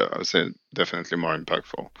say better. I would say definitely more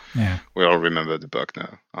impactful. Yeah, we all remember the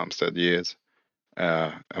Buckner Armstead years,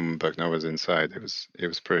 and when Buckner was inside, it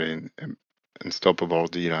was pretty unstoppable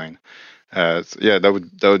D-line.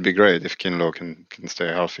 That would be great if Kinlaw can stay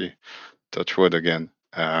healthy. Touch wood again.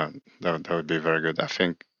 That would be very good. I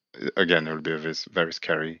think again it will be a very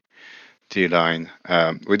scary D-line.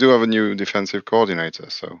 We do have a new defensive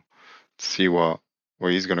coordinator, so see what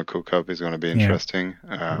he's going to cook up is going to be interesting.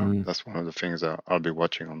 That's one of the things that I'll be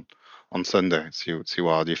watching on Sunday. See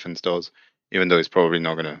what our defense does, even though he's probably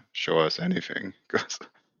not going to show us anything because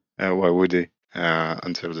why would he?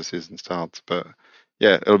 Until the season starts. But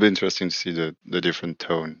yeah, it'll be interesting to see the different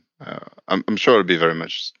tone. I'm sure it'll be very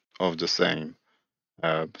much of the same,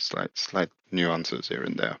 slight nuances here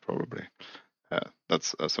and there probably.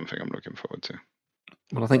 That's something I'm looking forward to.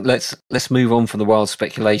 Well, I think let's move on from the wild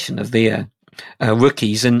speculation of the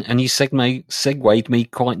rookies, and you segued me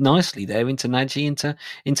quite nicely there into Nadgy,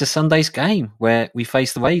 into Sunday's game where we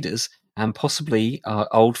face the Raiders and possibly our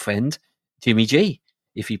old friend Jimmy G.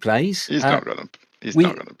 If he plays, he's not going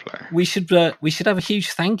to play. We should have a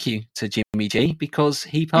huge thank you to Jimmy G because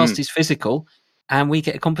he passed his physical, and we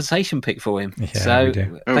get a compensation pick for him. Yeah, so we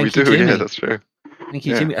do. Thank you, Jimmy. Yeah, that's true. Thank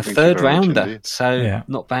you, Jimmy. A third rounder, so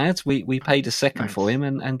not bad. We paid a second for him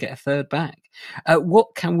and get a third back.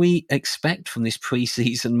 What can we expect from this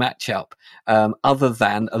preseason matchup, other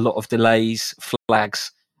than a lot of delays,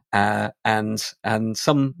 flags, and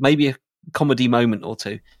some maybe a comedy moment or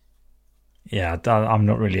two? Yeah, I'm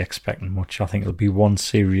not really expecting much. I think it'll be one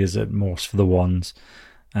series at most for the ones.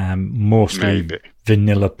 Mostly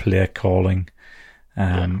vanilla play calling.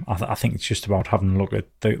 I think it's just about having a look at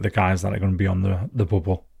the guys that are going to be on the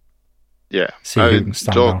bubble. Yeah. See who can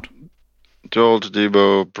stand out. George,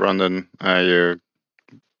 Debo, Brandon, Ayuk,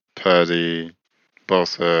 Purdy,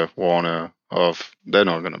 Bosa, Warner, they're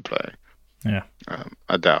not going to play. Yeah.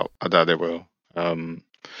 I doubt they will.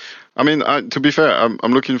 I mean, to be fair,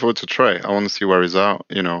 I'm looking forward to Trey. I want to see where he's at.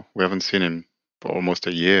 We haven't seen him for almost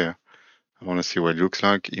a year. I want to see what he looks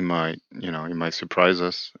like. He might surprise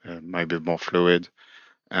us. Might be more fluid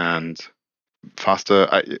and faster.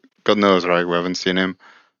 God knows, right? We haven't seen him.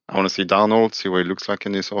 I want to see Darnold, see what he looks like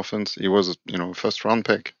in this offense. He was, first round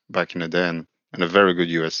pick back in the day and a very good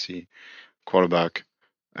USC quarterback,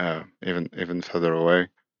 even further away.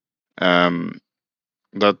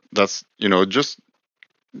 That's just.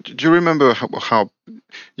 Do you remember how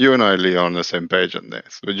you and I, Lee, are on the same page on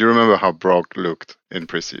this? But do you remember how Brock looked in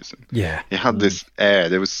preseason? Yeah. He had this air.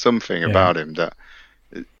 There was something about him that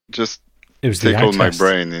just tickled my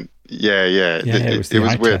brain. It was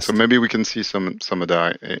weird. Test. So maybe we can see some of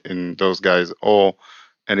that in those guys or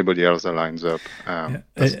anybody else that lines up.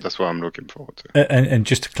 That's what I'm looking forward to. And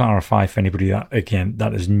just to clarify for anybody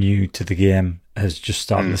that is new to the game, has just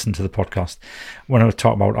started listening to the podcast. When I was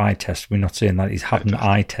talking about eye test, we're not saying that he's had an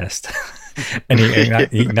eye test. And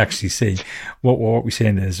he can actually see. What we're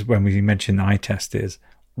saying is, when we mention eye test, is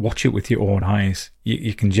watch it with your own eyes.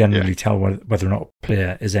 You can generally tell whether or not a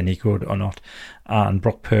player is any good or not. And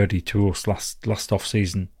Brock Purdy, to us last off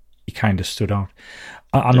season, he kind of stood out.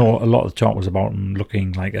 I know a lot of the talk was about him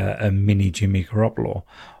looking like a mini Jimmy Garoppolo.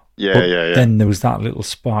 Yeah. Then there was that little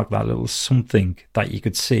spark, that little something that you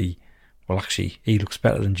could see. Well, actually, he looks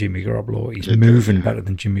better than Jimmy Garoppolo. He's moving better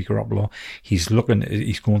than Jimmy Garoppolo. He's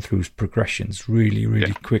going through his progressions really,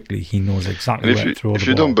 really quickly. He knows exactly where to throw the ball. If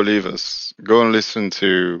you don't believe us, go and listen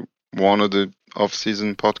to one of the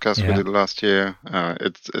off-season podcasts we did last year.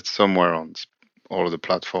 It's somewhere on all of the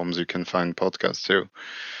platforms you can find podcasts too.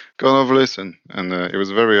 Go and have a listen. And it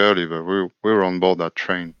was very early, but we were on board that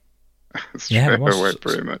train. It was away,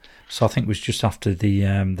 pretty much. So I think it was just after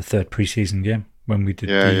the third preseason game when we did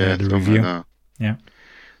the review. Like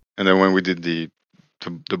And then when we did the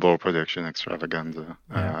ball protection extravaganza,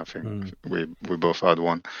 I think we both had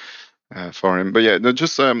one for him. But yeah,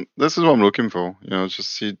 just this is what I'm looking for.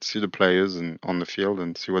 Just see the players and on the field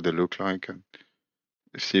and see what they look like, and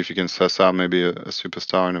see if you can suss out maybe a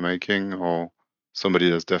superstar in the making or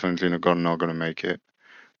somebody that's definitely not going to make it.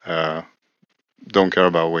 Don't care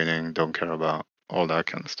about winning. Don't care about all that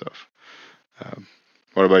kind of stuff.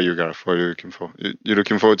 What about you, Gareth? What are you looking for? You're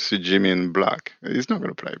looking forward to see Jimmy in black. He's not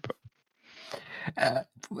going to play, but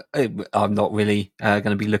I'm not really going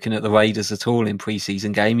to be looking at the Raiders at all in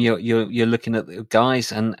preseason game. You're looking at the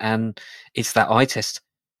guys, and it's that eye test.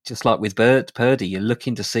 Just like with Purdy, you're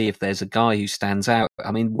looking to see if there's a guy who stands out.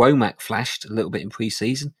 I mean, Womack flashed a little bit in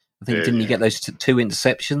preseason. I think didn't he get those two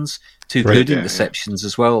interceptions, two good interceptions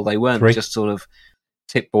as well? They weren't just sort of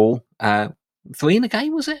tip ball. 3 in a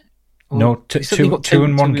game, was it? Or no, two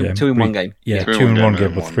in one game. 2 in 1 game. Yeah, 2 in 1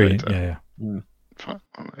 game, but 3. Yeah.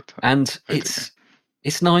 And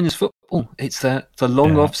it's Niners football. It's the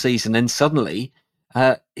long off season, and suddenly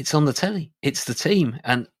it's on the telly. It's the team,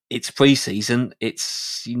 and it's pre-season.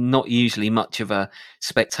 It's not usually much of a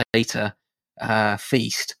spectator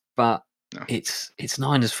feast, but it's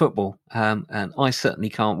Niners football, and I certainly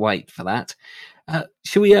can't wait for that.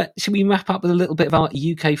 Should we wrap up with a little bit of our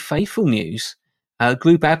UK faithful news?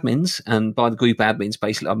 Group admins, and by the group admins,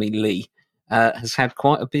 basically I mean Lee, has had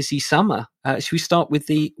quite a busy summer. Should we start with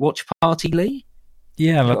the watch party, Lee?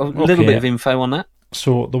 Yeah, a little bit of info on that.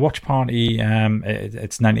 So the watch party,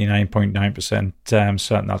 it's 99.9%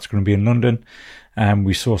 certain that's going to be in London.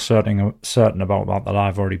 We saw certain about that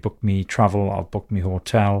I've already booked me travel, I've booked me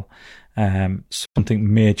hotel.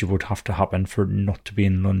 Something major would have to happen for it not to be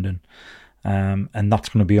in London. And that's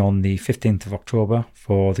going to be on the 15th of October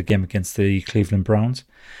for the game against the Cleveland Browns.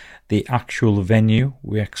 The actual venue,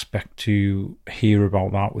 we expect to hear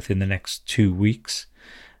about that within the next 2 weeks.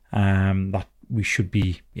 That we should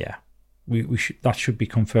be, that should be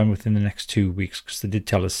confirmed within the next 2 weeks, because they did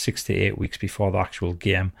tell us 6 to 8 weeks before the actual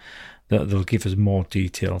game that they'll give us more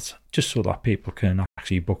details, just so that people can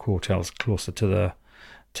actually book hotels closer to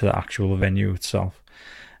the actual venue itself.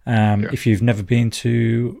 If you've never been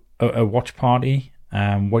to a watch party,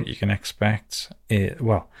 what you can expect,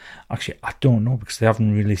 actually I don't know, because they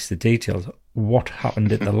haven't released the details. What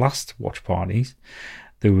happened at the last watch parties,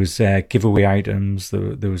 there was giveaway items,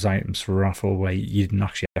 there was items for raffle where you didn't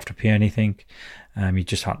actually have to pay anything. You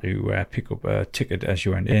just had to pick up a ticket as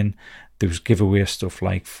you went in. There was giveaway stuff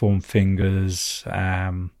like foam fingers,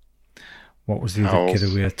 what was the other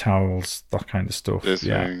giveaway? Towels, that kind of stuff.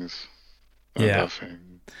 Things.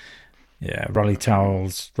 Rally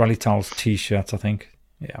towels, t-shirts, I think.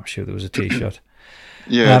 Yeah, I'm sure there was a t-shirt.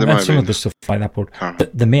 And some of the stuff like that.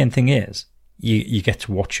 But the main thing is, you get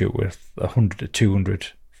to watch it with 100 to 200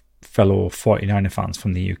 fellow 49er fans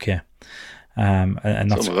from the UK.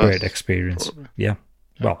 And that's a great experience. Probably. Yeah.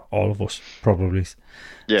 Well, all of us, probably.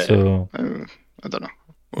 Yeah. So, I don't know.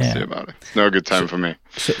 We'll see about it. It's no good time for me.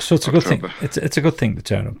 So it's a good thing. It's a good thing to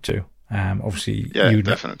turn up to. Obviously,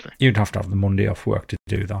 definitely. You'd have to have the Monday off work to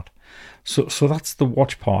do that. So that's the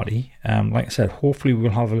watch party. Like I said, hopefully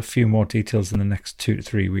we'll have a few more details in the next 2 to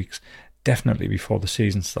 3 weeks. Definitely before the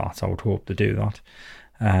season starts, I would hope to do that.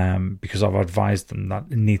 Because I've advised them that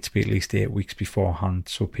it needs to be at least 8 weeks beforehand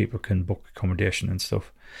so people can book accommodation and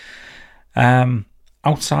stuff.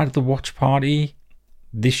 Outside of the watch party,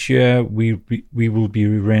 this year we will be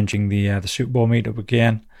arranging the Super Bowl meetup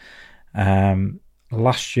again.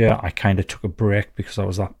 Last year I kind of took a break because I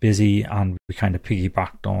was that busy, and we kind of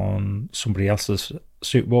piggybacked on somebody else's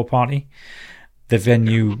Super Bowl party. The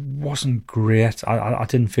venue wasn't great. I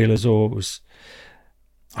didn't feel as though it was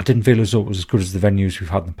as good as the venues we've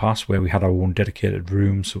had in the past, where we had our own dedicated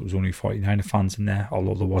room, so it was only 49er fans in there,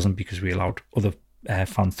 although there wasn't, because we allowed other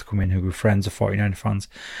fans to come in who were friends of 49er fans.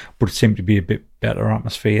 But it seemed to be a bit better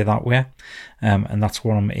atmosphere that way, and that's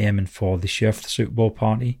what I'm aiming for this year for the Super Bowl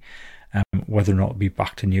party. Whether or not it'll be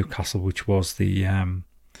back to Newcastle, which was the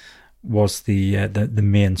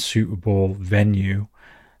main Super Bowl venue,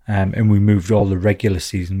 and we moved all the regular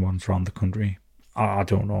season ones around the country. I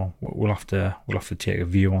don't know. We'll have to take a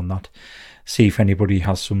view on that. See if anybody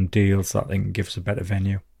has some deals that they can give us a better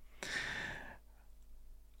venue.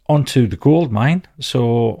 On to the gold mine.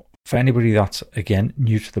 So for anybody that's, again,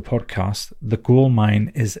 new to the podcast, the gold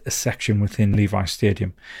mine is a section within Levi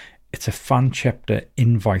Stadium. It's a fan chapter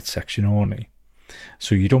invite section only.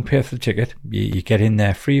 So you don't pay for the ticket. You get in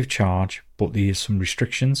there free of charge, but there's some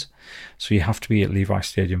restrictions. So you have to be at Levi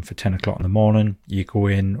Stadium for 10 o'clock in the morning. You go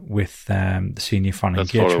in with the senior fan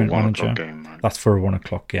engagement manager. Game, right? That's for a 1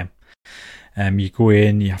 o'clock game. You go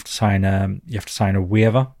in. You have to sign a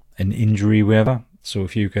waiver, an injury waiver. So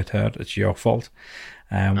if you get hurt, it's your fault.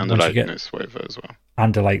 And the likeness waiver as well.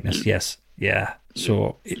 And the likeness, yes. Yeah.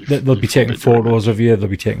 So they'll be taking photos of you, they'll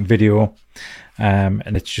be taking video,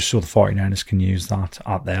 and it's just so the 49ers can use that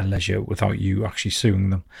at their leisure without you actually suing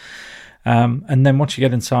them. And then once you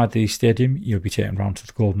get inside the stadium, you'll be taken around to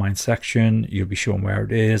the gold mine section, you'll be shown where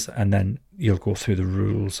it is, and then you'll go through the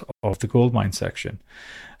rules of the gold mine section.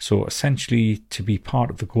 So essentially, to be part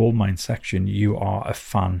of the gold mine section, you are a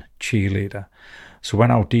fan cheerleader. So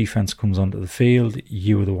when our defense comes onto the field,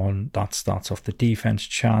 you are the one that starts off the defense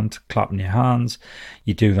chant, clapping your hands.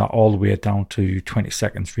 You do that all the way down to 20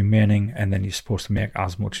 seconds remaining, and then you're supposed to make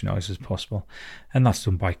as much noise as possible. And that's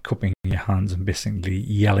done by cupping your hands and basically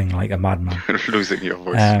yelling like a madman. Losing your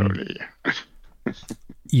voice slowly.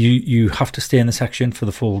 You have to stay in the section for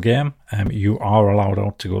the full game. You are allowed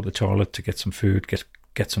out to go to the toilet to get some food,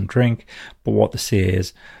 get some drink. But what they say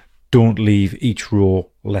is, don't leave each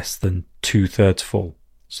row less than 2/3 full.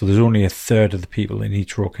 So there's only 1/3 of the people in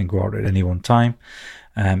each row can go out at any one time.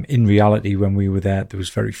 In reality, when we were there was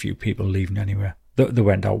very few people leaving anywhere. They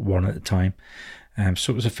went out one at a time.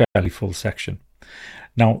 So it was a fairly full section.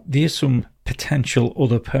 Now, there's some potential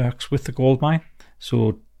other perks with the gold mine.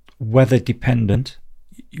 So weather dependent,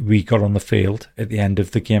 we got on the field at the end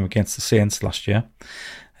of the game against the Saints last year.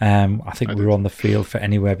 I think we were on the field for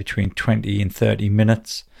anywhere between 20 and 30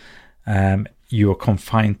 minutes. You are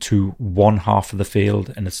confined to one half of the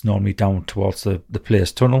field, and it's normally down towards the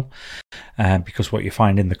players' tunnel, because what you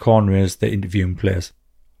find in the corner is they're interviewing players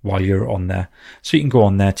while you're on there. So you can go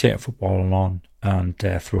on there, take a football on, and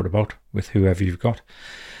throw it about with whoever you've got.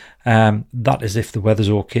 That is if the weather's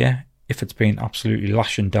okay. If it's been absolutely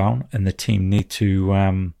lashing down and the team need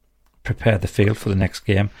to prepare the field for the next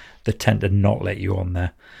game, they tend to not let you on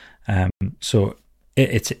there. So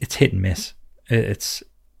it's hit and miss. It's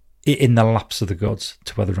in the laps of the gods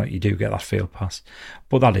to whether or not you do get that field pass.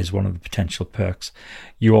 But that is one of the potential perks.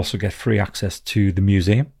 You also get free access to the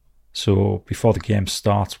museum. So before the game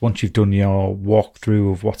starts, once you've done your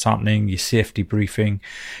walkthrough of what's happening, your safety briefing,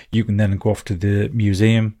 you can then go off to the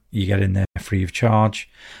museum. You get in there free of charge.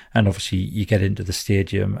 And obviously you get into the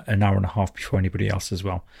stadium an hour and a half before anybody else as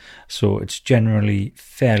well. So it's generally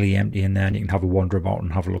fairly empty in there, and you can have a wander about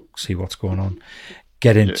and have a look, see what's going on.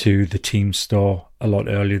 Get into the team store a lot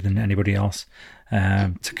earlier than anybody else,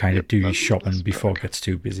 to kind of do your shopping before it gets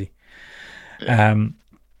too busy.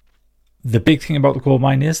 The big thing about the gold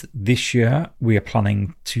mine is this year we are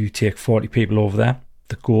planning to take 40 people over there.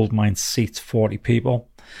 The gold mine seats 40 people.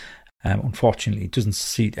 Unfortunately, it doesn't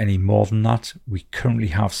seat any more than that. We currently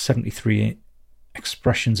have 73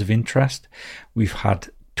 expressions of interest. We've had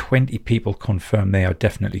 20 people confirm they are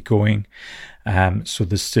definitely going. So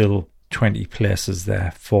there's still 20 places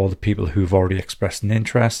there for the people who've already expressed an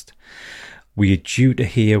interest. We are due to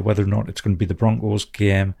hear whether or not it's going to be the Broncos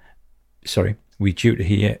game. We're due to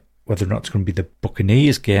hear whether or not it's going to be the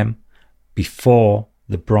Buccaneers game before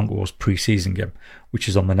the Broncos preseason game, which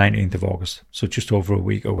is on the 19th of August, so just over a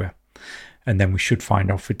week away. And then we should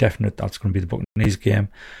find out for definite that's going to be the Buccaneers game.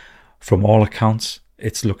 From all accounts,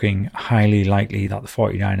 it's looking highly likely that the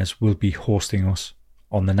 49ers will be hosting us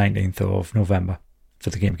on the 19th of November for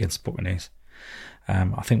the game against the Buccaneers.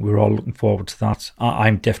 I think we're all looking forward to that.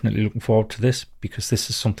 I'm definitely looking forward to this, because this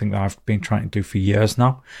is something that I've been trying to do for years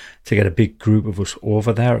now, to get a big group of us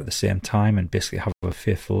over there at the same time and basically have a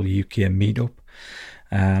faithful UK meetup.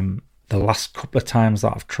 The last couple of times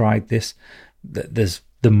that I've tried this, there's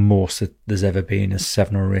the most that there's ever been is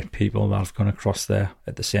 7 or 8 people that have gone across there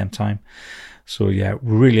at the same time. So yeah,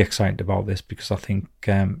 we're really excited about this, because I think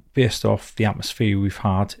based off the atmosphere we've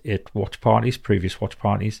had at previous watch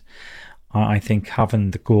parties, I think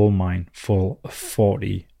having the gold mine full of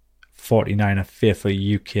 40 49er faithful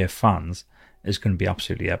UK fans is going to be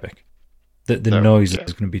absolutely epic. The noise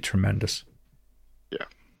is going to be tremendous. Yeah,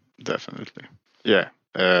 definitely. Yeah,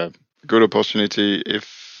 good opportunity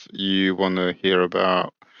if you want to hear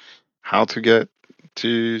about how to get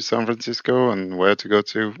to San Francisco and where to go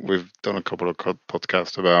to. We've done a couple of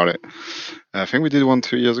podcasts about it. I think we did one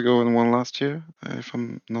 2 years ago and one last year, if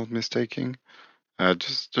I'm not mistaken.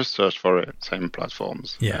 Just search for it, same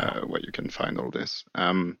platforms where you can find all this.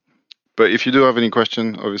 But if you do have any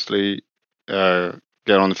question, obviously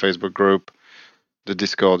get on the Facebook group. The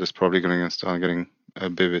Discord is probably going to start getting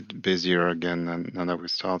a bit busier again than that we're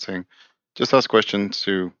starting. Just ask questions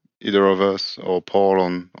to either of us or Paul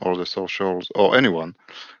on all the socials or anyone,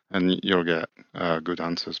 and you'll get good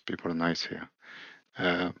answers. People are nice here.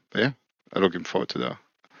 But yeah, I'm looking forward to that.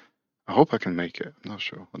 I hope I can make it. I'm not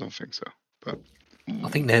sure. I don't think so, but I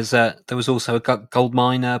think there was also a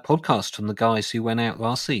Goldmine podcast from the guys who went out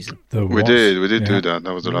last season. We did do that.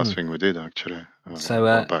 That was the last thing we did, actually.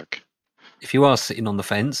 So back. If you are sitting on the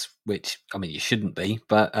fence, which, I mean, you shouldn't be,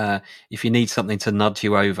 but if you need something to nudge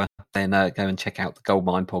you over, then go and check out the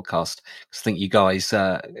Goldmine podcast. Because I think you guys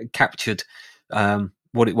captured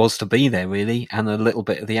what it was to be there, really, and a little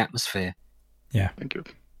bit of the atmosphere. Yeah. Thank you.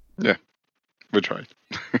 Yeah, we tried.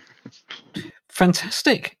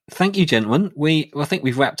 Fantastic. Thank you, gentlemen. I think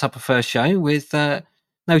we've wrapped up a first show with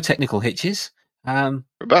no technical hitches. We're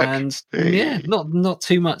back. And hey. not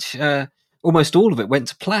too much. Almost all of it went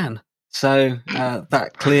to plan. So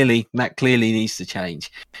that clearly needs to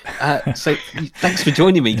change. So thanks for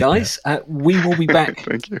joining me, guys. We will be back.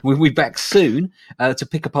 Thank you. We'll be back soon to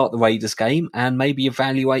pick apart the Raiders game and maybe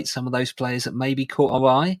evaluate some of those players that maybe caught our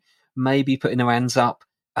eye, maybe putting their hands up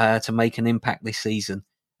to make an impact this season.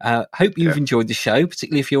 Hope you've enjoyed the show,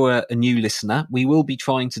 particularly if you're a new listener. We will be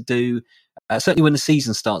trying to do, certainly when the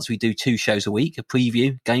season starts, we do 2 shows a week, a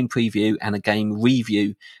game preview and a game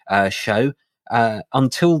review show.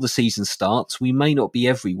 Until the season starts, we may not be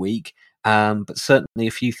every week, but certainly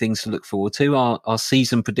a few things to look forward to. Our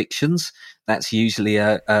season predictions, that's usually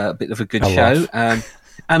a bit of a good show, and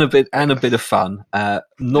a bit of fun.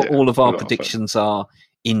 Not all of our predictions are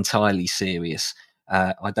entirely serious.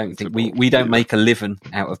 I don't think we don't make a living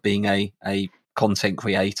out of being a content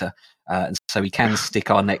creator, and so we can stick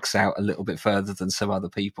our necks out a little bit further than some other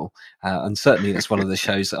people, and certainly that's one of the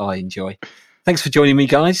shows that I enjoy. Thanks for joining me,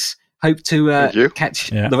 guys. Hope to catch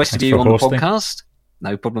the rest of you on the podcast.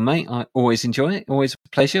 No problem, mate. I always enjoy it. Always a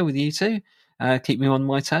pleasure with you two. Keep me on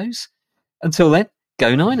my toes. Until then,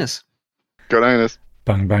 go Niners. Go Niners.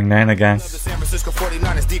 Bang, bang, Niner gang. The San Francisco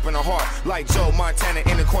 49ers deep in the heart. Like Joe Montana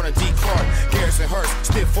in the corner, D. Clark. Garrison Hurst,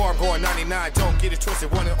 stiff farm going 99. Don't get it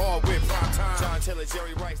twisted. One and all with prime time. John Taylor,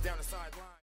 Jerry Rice down the sideline.